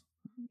to us?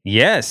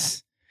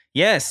 Yes.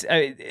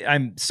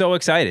 I'm so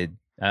excited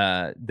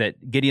that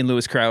Gideon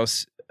Lewis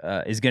Krause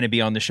is going to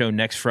be on the show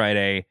next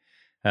Friday.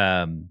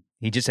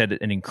 He just had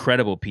an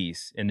incredible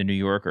piece in the New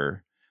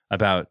Yorker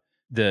about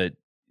the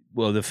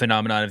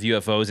phenomenon of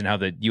UFOs and how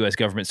the U.S.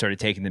 government started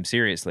taking them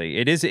seriously.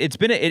 It is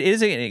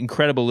an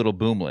incredible little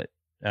boomlet,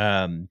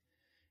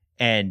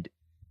 and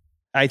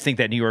I think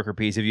that New Yorker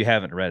piece, if you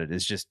haven't read it,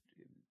 is just,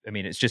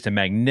 it's just a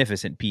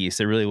magnificent piece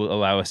that really will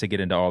allow us to get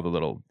into all the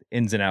little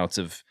ins and outs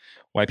of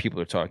why people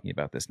are talking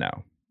about this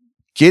now.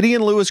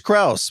 Gideon Lewis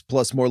Krause,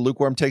 plus more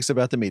lukewarm takes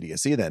about the media.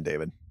 See you then,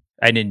 David.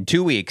 And in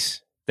 2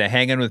 weeks, the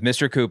Hanging with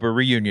Mr. Cooper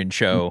reunion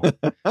show.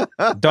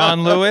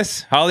 Don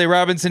Lewis, Holly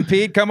Robinson,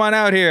 Pete, come on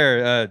out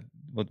here.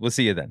 We'll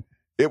see you then.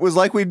 It was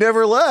like we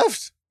never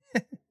left.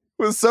 It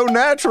was so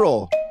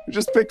natural. We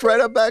just picked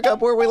right back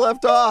up where we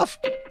left off.